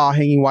jaw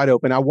hanging wide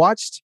open. I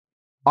watched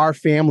our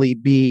family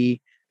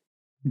be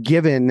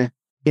given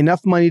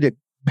enough money to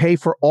pay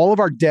for all of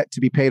our debt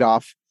to be paid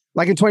off.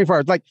 Like in 24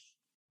 hours, like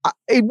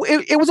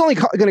it was only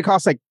going to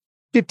cost like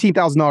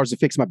 $15,000 to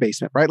fix my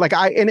basement, right? Like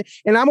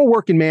and I'm a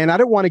working man. I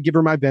didn't want to give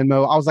her my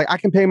Venmo. I was like, I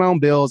can pay my own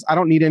bills. I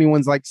don't need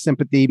anyone's like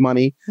sympathy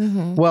money.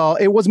 Well,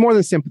 it was more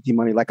than sympathy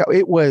money. Like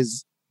it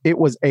was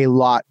a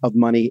lot of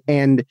money.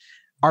 And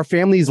our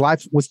family's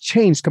life was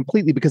changed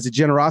completely because of the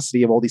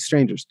generosity of all these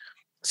strangers.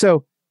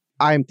 So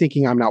I'm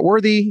thinking I'm not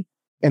worthy.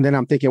 And then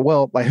I'm thinking,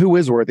 well, like who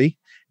is worthy?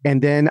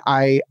 And then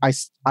I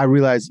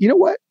realized, you know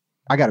what?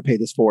 I got to pay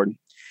this forward.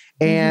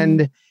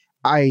 And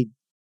I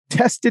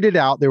tested it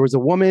out. There was a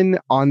woman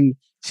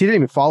she didn't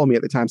even follow me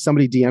at the time.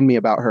 Somebody DM'd me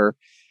about her.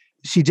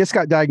 She just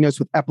got diagnosed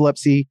with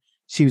epilepsy.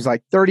 She was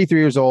like 33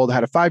 years old,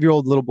 had a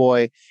 5-year-old little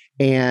boy.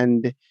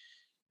 And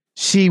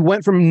she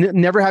went from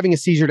never having a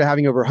seizure to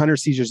having over 100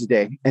 seizures a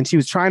day. And she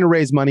was trying to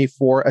raise money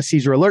for a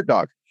seizure alert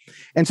dog.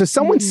 And so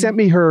someone sent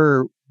me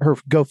her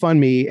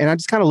GoFundMe and I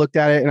just kind of looked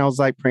at it and I was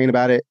like praying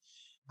about it.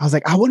 I was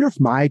like, I wonder if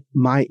my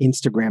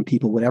Instagram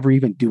people would ever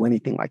even do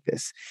anything like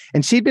this.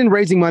 And she'd been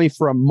raising money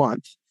for a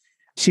month.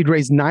 She'd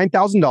raised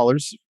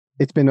 $9,000.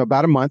 It's been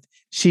about a month.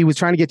 She was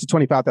trying to get to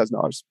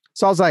 $25,000.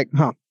 So I was like,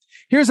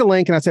 here's a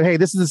link. And I said, hey,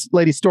 this is this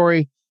lady's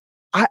story.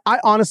 I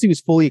honestly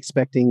was fully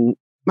expecting,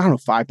 I don't know,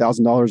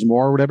 $5,000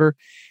 more or whatever.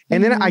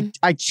 And then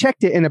I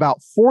checked it. And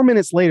about 4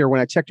 minutes later,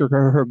 when I checked her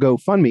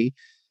GoFundMe,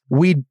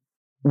 we'd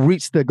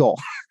reached the goal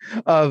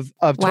of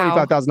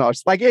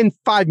 $25,000, like in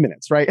 5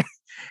 minutes. Right.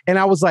 And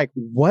I was like,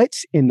 what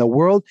in the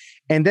world?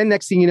 And then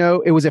next thing you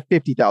know, it was at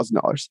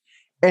 $50,000.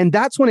 And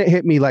that's when it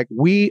hit me like,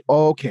 wait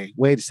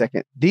a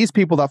second. These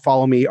people that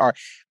follow me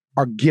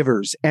are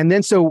givers. And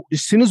then so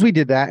as soon as we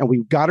did that and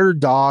we got her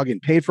dog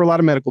and paid for a lot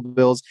of medical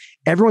bills,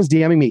 everyone's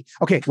DMing me,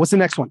 okay, what's the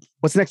next one?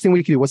 What's the next thing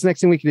we can do? What's the next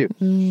thing we can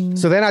do?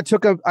 So then I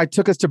took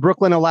us to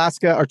Brooklyn,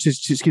 Alaska, or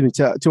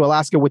to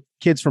Alaska with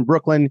kids from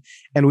Brooklyn.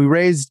 And we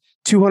raised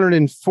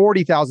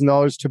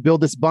 $240,000 to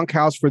build this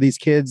bunkhouse for these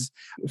kids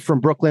from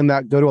Brooklyn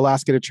that go to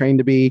Alaska to train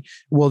to be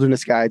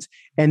wilderness guides.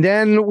 And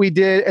then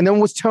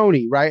was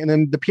Tony, right? And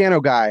then the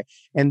piano guy.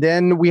 And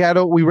then we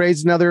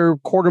raised another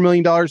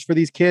 $250,000 for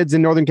these kids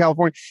in Northern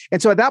California.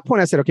 And so at that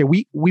point I said, okay,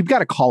 we've got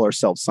to call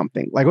ourselves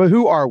something. Like, well,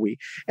 who are we?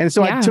 And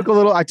so I took a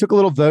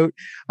little vote.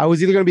 I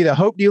was either going to be the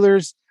Hope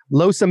Dealers,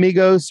 Los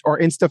Amigos, or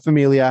Insta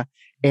Familia.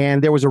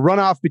 And there was a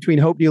runoff between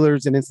Hope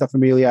Dealers and Insta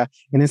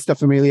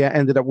Familia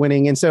ended up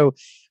winning. And so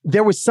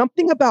there was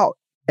something about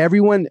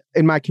everyone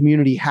in my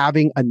community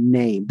having a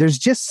name. There's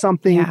just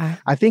something,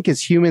 I think,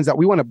 as humans that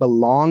we want to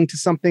belong to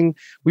something.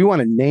 We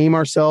want to name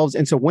ourselves.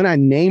 And so when I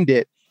named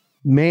it,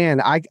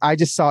 man, I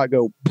just saw it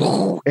go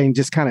and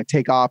just kind of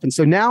take off. And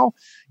so now,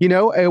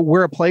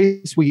 we're a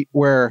place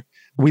where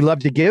we love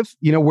to give.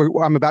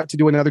 I'm about to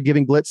do another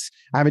giving blitz.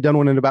 I haven't done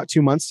one in about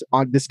 2 months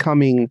on this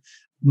coming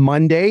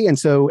Monday. And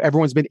so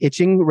everyone's been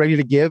itching, ready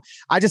to give.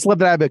 I just love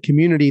that I have a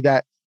community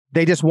that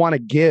they just want to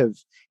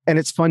give. And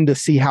it's fun to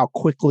see how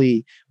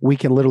quickly we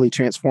can literally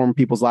transform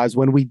people's lives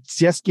when we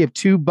just give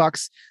 $2,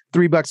 $3,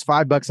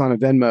 $5 on a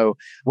Venmo.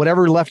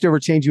 Whatever leftover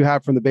change you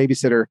have from the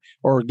babysitter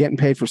or getting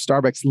paid for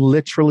Starbucks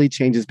literally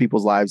changes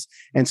people's lives.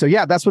 And so,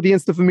 that's what the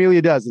Insta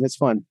Familia does. And it's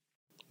fun.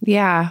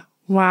 Yeah.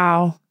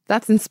 Wow.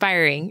 That's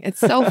inspiring. It's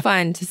so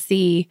fun to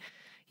see,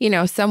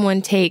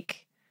 someone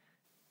take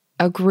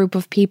a group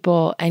of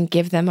people and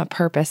give them a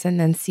purpose and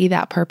then see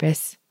that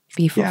purpose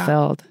be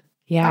fulfilled.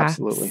 Yeah.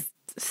 Absolutely.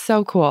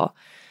 So cool.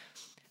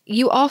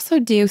 You also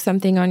do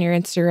something on your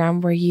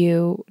Instagram where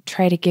you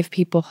try to give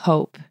people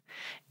hope.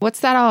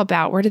 What's that all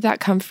about? Where did that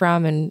come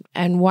from?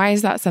 And why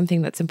is that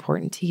something that's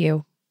important to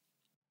you?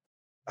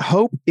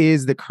 Hope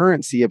is the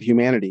currency of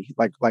humanity,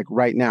 like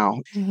right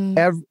now.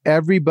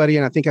 Everybody,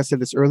 and I think I said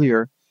this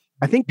earlier,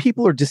 I think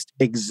people are just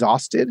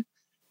exhausted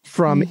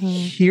from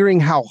hearing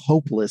how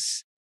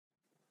hopeless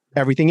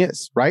everything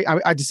is, right?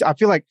 I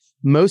feel like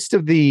most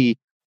of the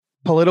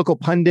political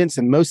pundits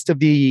and most of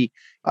the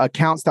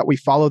accounts that we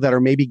follow that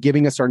are maybe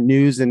giving us our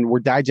news and we're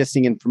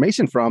digesting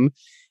information from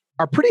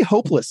are pretty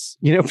hopeless.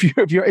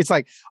 If you're, it's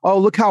like, oh,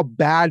 look how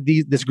bad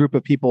this group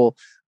of people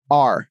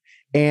are.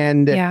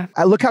 And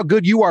look how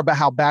good you are, but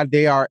how bad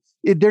they are.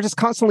 They're just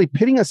constantly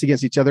pitting us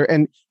against each other.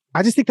 And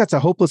I just think that's a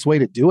hopeless way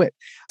to do it.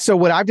 So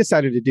what I've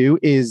decided to do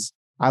is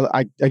I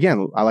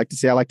like to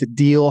say I like to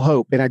deal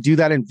hope. And I do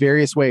that in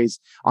various ways.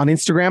 On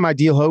Instagram, I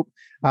deal hope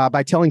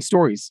by telling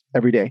stories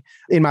every day.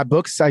 In my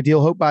books, I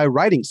deal hope by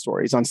writing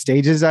stories. On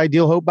stages, I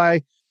deal hope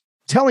by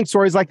telling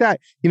stories like that.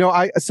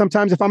 I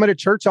sometimes if I'm at a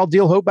church, I'll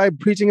deal hope by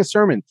preaching a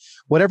sermon.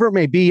 Whatever it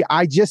may be,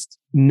 I just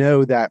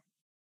know that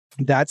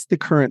that's the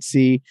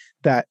currency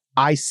that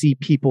I see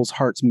people's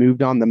hearts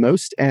moved on the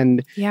most.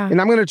 And I'm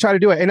going to try to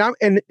do it.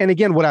 And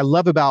again, what I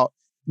love about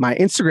my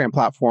Instagram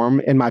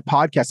platform and my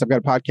podcast, I've got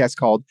a podcast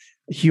called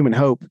Human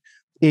Hope,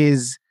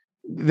 is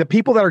the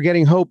people that are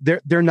getting hope,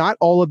 they're not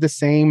all of the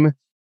same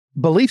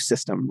belief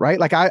system, right?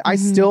 Like I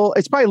still,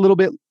 it's probably a little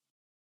bit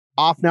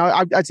off now.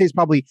 I'd say it's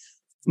probably,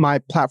 my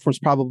platform's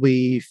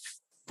probably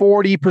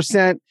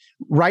 40%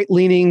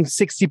 right-leaning,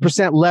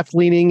 60%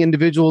 left-leaning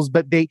individuals,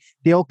 but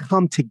they'll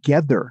come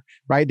together,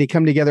 right? They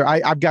come together.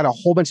 I've got a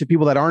whole bunch of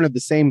people that aren't of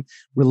the same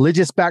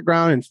religious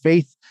background and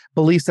faith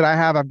beliefs that I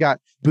have. I've got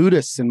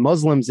Buddhists and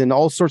Muslims and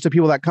all sorts of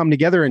people that come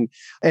together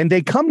and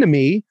they come to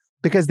me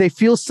because they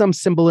feel some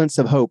semblance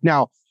of hope.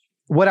 Now,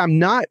 what I'm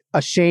not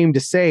ashamed to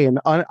say, and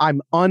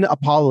I'm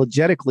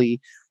unapologetically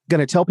going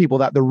to tell people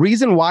that the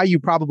reason why you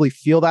probably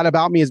feel that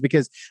about me is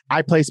because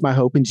I place my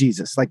hope in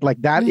Jesus.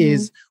 Like that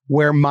is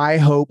where my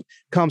hope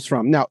comes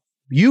from. Now,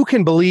 you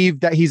can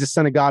believe that he's a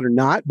son of God or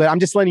not, but I'm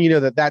just letting you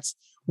know that that's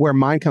where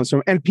mine comes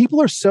from. And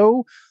people are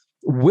so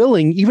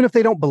willing, even if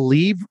they don't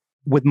believe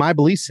with my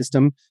belief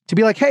system, to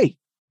be like, hey,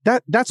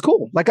 that's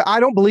cool. Like, I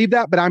don't believe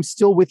that, but I'm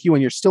still with you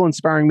and you're still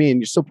inspiring me and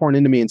you're still pouring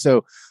into me. And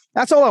so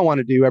that's all I want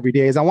to do every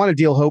day is I want to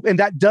deal hope. And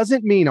that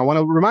doesn't mean, I want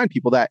to remind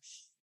people that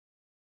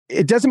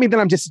it doesn't mean that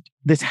I'm just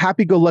this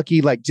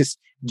happy-go-lucky, like just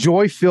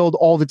joy-filled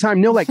all the time.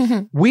 No, like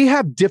we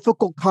have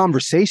difficult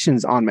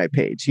conversations on my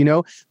page,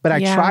 but I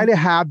try to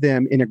have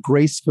them in a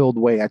grace-filled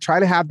way. I try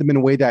to have them in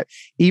a way that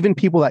even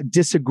people that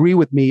disagree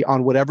with me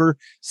on whatever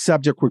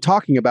subject we're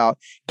talking about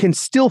can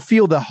still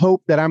feel the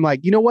hope that I'm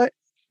like, you know what?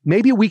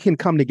 Maybe we can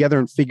come together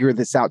and figure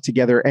this out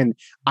together. And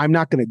I'm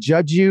not going to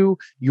judge you.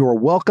 You're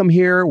welcome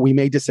here. We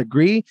may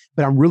disagree,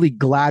 but I'm really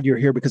glad you're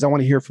here because I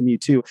want to hear from you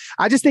too.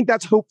 I just think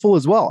that's hopeful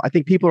as well. I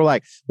think people are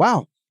like,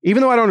 wow,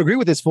 even though I don't agree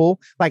with this fool,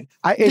 like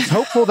it's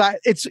hopeful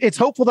that it's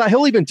hopeful that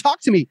he'll even talk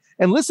to me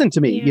and listen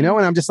to me, and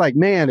I'm just like,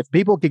 man, if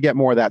people could get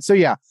more of that. So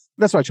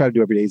that's what I try to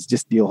do every day is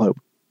just deal hope.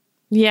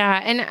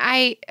 Yeah. And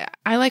I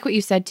like what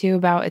you said too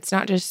about it's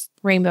not just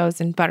rainbows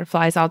and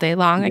butterflies all day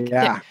long.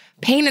 Like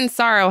pain and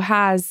sorrow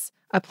has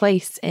a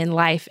place in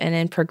life and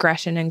in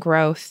progression and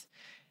growth.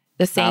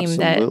 the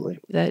same Absolutely.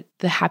 that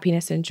the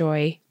happiness and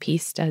joy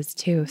piece does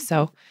too.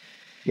 So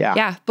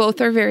Yeah.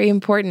 both are very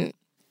important.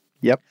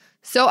 Yep.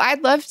 So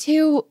I'd love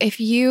to, if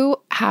you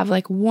have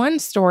like one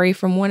story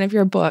from one of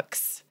your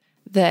books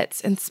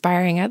that's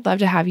inspiring, I'd love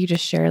to have you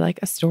just share like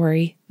a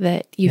story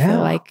that you feel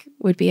like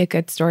would be a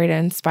good story to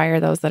inspire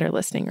those that are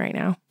listening right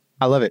now.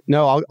 I love it.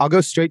 No, I'll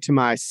go straight to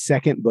my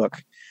second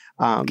book.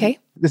 Okay.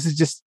 This is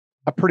just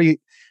a pretty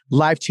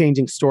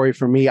life-changing story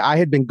for me. I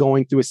had been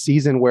going through a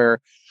season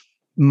where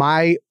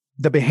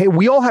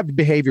we all have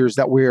behaviors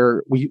that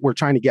we're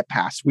trying to get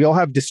past. We all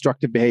have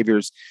destructive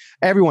behaviors.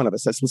 Every one of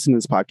us that's listening to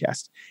this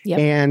podcast. Yep.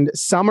 And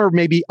some are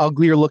maybe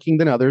uglier looking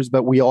than others,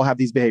 but we all have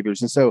these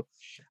behaviors. And so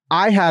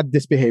I had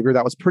this behavior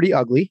that was pretty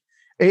ugly.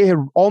 It had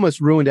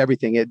almost ruined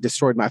everything. It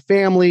destroyed my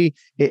family.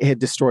 It had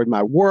destroyed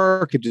my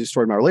work. It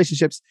destroyed my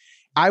relationships.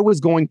 I was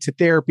going to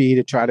therapy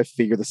to try to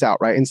figure this out,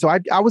 right? And so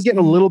I was getting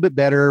a little bit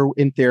better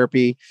in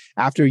therapy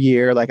after a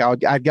year. Like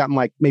I'd gotten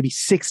like maybe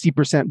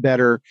 60%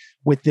 better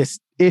with this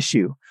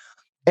issue.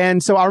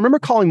 And so I remember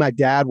calling my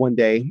dad one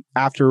day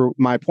after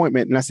my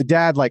appointment. And I said,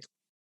 Dad, like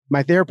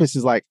my therapist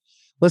is like,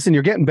 listen,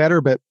 you're getting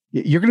better, but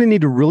you're going to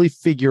need to really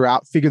figure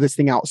this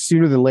thing out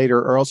sooner than later,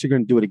 or else you're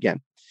going to do it again.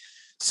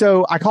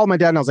 So I called my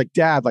dad and I was like,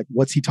 Dad, like,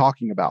 what's he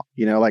talking about?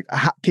 You know, like,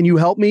 can you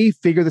help me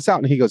figure this out?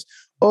 And he goes,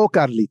 oh,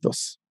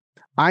 Carlitos,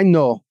 I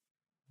know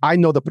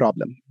the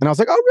problem. And I was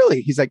like, oh,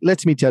 really? He's like,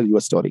 let me tell you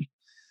a story.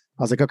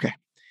 I was like, okay.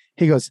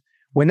 He goes,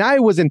 when I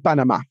was in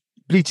Panama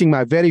preaching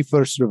my very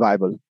first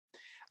revival,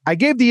 I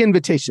gave the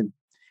invitation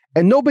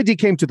and nobody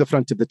came to the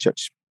front of the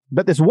church.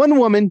 But this one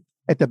woman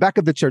at the back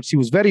of the church, she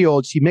was very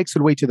old. She makes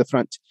her way to the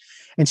front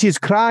and she's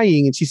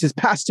crying and she says,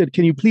 Pastor,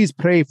 can you please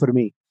pray for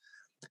me?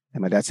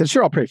 And my dad said,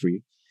 sure, I'll pray for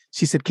you.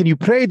 She said, can you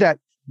pray that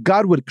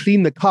God would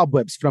clean the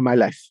cobwebs from my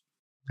life?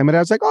 And my dad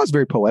was like, oh, it's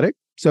very poetic.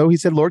 So he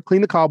said, Lord,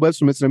 clean the cobwebs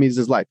from Mr.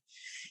 Ramirez's life.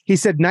 He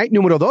said, night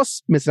numero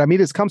dos, Ms.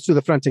 Ramirez comes to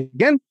the front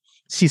again.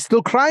 She's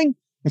still crying.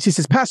 And she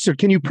says, Pastor,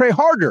 can you pray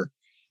harder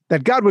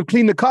that God would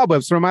clean the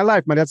cobwebs from my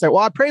life? My dad said,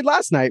 well, I prayed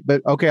last night,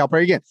 but okay, I'll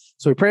pray again.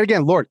 So he prayed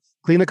again, Lord,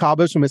 clean the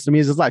cobwebs from Mr.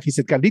 Ramirez's life. He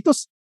said,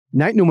 Carlitos,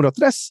 night numero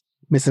tres,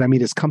 Ms.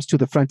 Ramirez comes to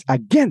the front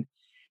again.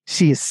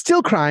 She is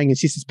still crying. And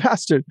she says,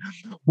 Pastor,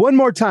 one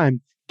more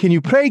time, can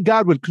you pray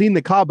God would clean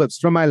the cobwebs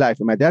from my life?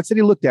 And my dad said,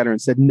 he looked at her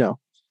and said, no,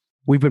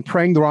 we've been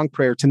praying the wrong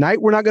prayer.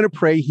 Tonight, we're not going to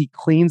pray he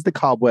cleans the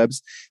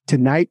cobwebs.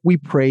 Tonight, we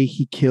pray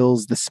he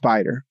kills the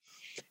spider.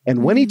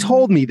 And when he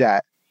told me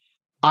that,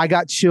 I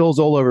got chills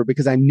all over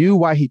because I knew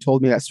why he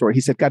told me that story.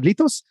 He said,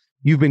 Carlitos,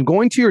 you've been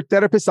going to your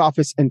therapist's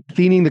office and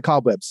cleaning the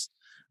cobwebs.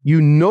 You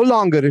no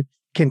longer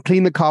can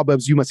clean the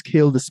cobwebs. You must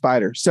kill the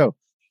spider. So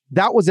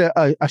that was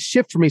a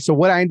shift for me. So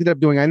what I ended up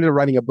doing, I ended up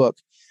writing a book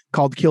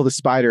called Kill the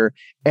Spider.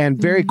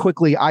 And very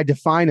quickly, I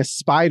define a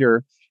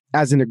spider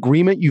as an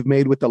agreement you've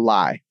made with the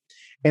lie.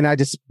 And I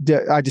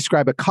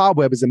describe a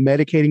cobweb as a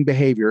medicating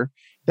behavior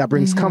that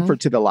brings comfort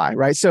to the lie,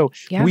 right? So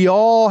we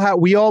all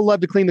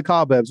love to clean the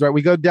cobwebs, right?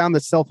 We go down the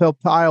self-help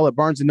aisle at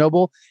Barnes &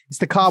 Noble. It's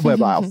the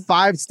cobweb aisle.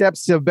 5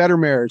 steps to a better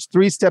marriage,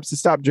 3 steps to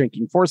stop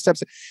drinking, 4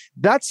 steps.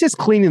 That's just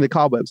cleaning the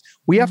cobwebs.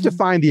 We have to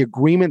find the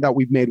agreement that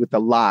we've made with the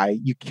lie.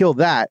 You kill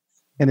that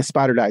and the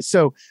spider dies.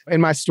 So in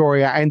my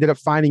story, I ended up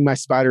finding my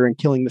spider and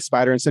killing the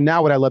spider. And so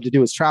now what I love to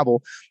do is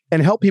travel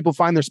and help people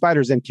find their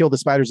spiders and kill the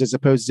spiders, as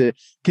opposed to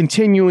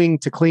continuing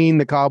to clean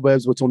the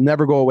cobwebs, which will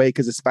never go away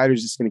because the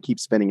spider's just going to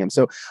keep spinning them.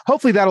 So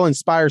hopefully that'll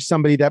inspire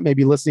somebody that may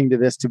be listening to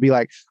this to be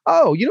like,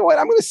 oh, you know what?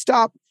 I'm going to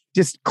stop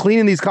just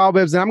cleaning these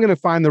cobwebs and I'm going to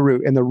find the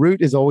root. And the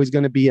root is always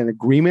going to be an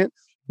agreement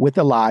with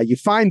the lie. You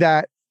find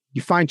that,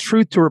 you find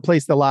truth to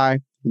replace the lie,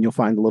 and you'll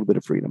find a little bit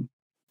of freedom.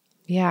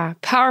 Yeah.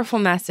 Powerful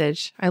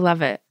message. I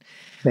love it.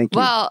 Thank you.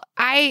 Well,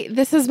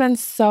 this has been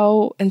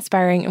so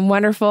inspiring and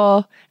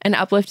wonderful and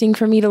uplifting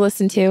for me to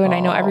listen to. And I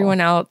know everyone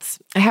else.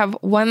 I have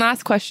one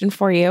last question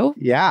for you.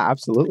 Yeah,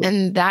 absolutely.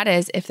 And that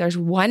is, if there's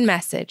one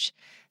message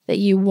that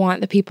you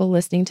want the people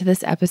listening to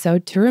this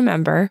episode to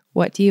remember,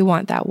 what do you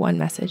want that one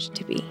message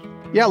to be?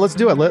 Yeah, let's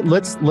do it.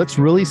 Let's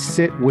really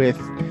sit with,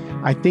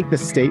 I think, the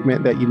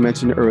statement that you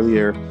mentioned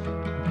earlier,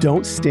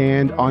 don't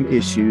stand on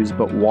issues,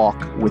 but walk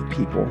with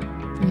people.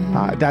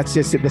 That's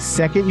just it. The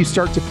second you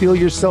start to feel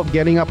yourself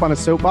getting up on a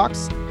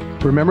soapbox,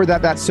 remember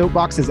that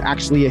soapbox is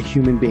actually a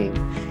human being.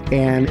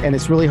 And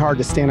it's really hard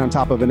to stand on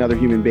top of another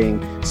human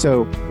being.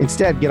 So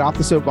instead, get off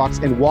the soapbox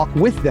and walk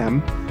with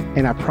them.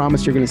 And I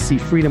promise you're going to see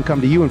freedom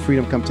come to you and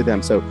freedom come to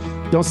them. So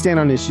don't stand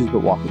on issues, but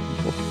walk with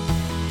people.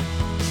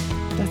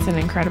 That's an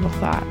incredible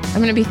thought.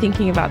 I'm going to be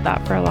thinking about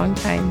that for a long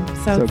time.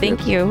 So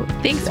thank you.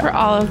 Thanks for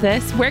all of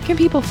this. Where can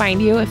people find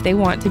you if they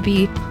want to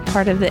be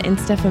part of the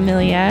Insta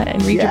Familia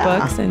and read your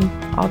books and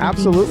all the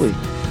Absolutely.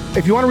 things?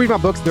 If you want to read my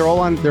books, they're all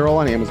on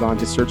Amazon.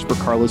 Just search for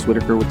Carlos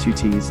Whittaker with 2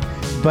 T's.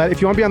 But if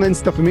you want to be on the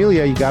Insta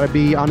Familia, you got to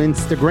be on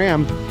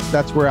Instagram.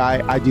 That's where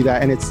I do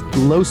that. And it's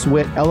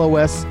Loswhit,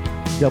 LOSWHIT.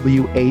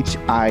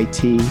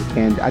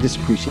 And I just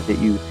appreciate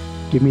you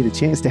giving me the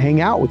chance to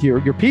hang out with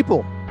your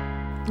people.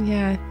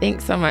 Yeah.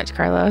 Thanks so much,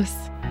 Carlos.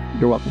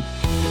 You're welcome.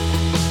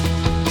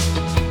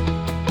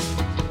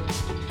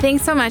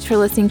 Thanks so much for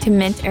listening to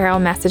Mint Arrow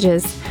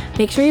Messages.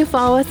 Make sure you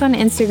follow us on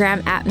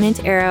Instagram at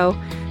Mint Arrow,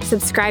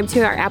 subscribe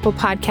to our Apple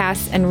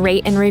Podcasts, and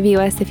rate and review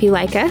us if you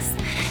like us.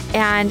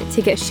 And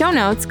to get show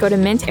notes, go to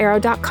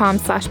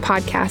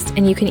mintarrow.com/podcast,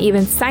 and you can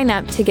even sign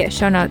up to get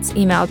show notes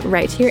emailed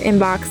right to your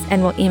inbox,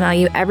 and we'll email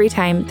you every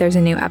time there's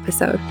a new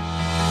episode.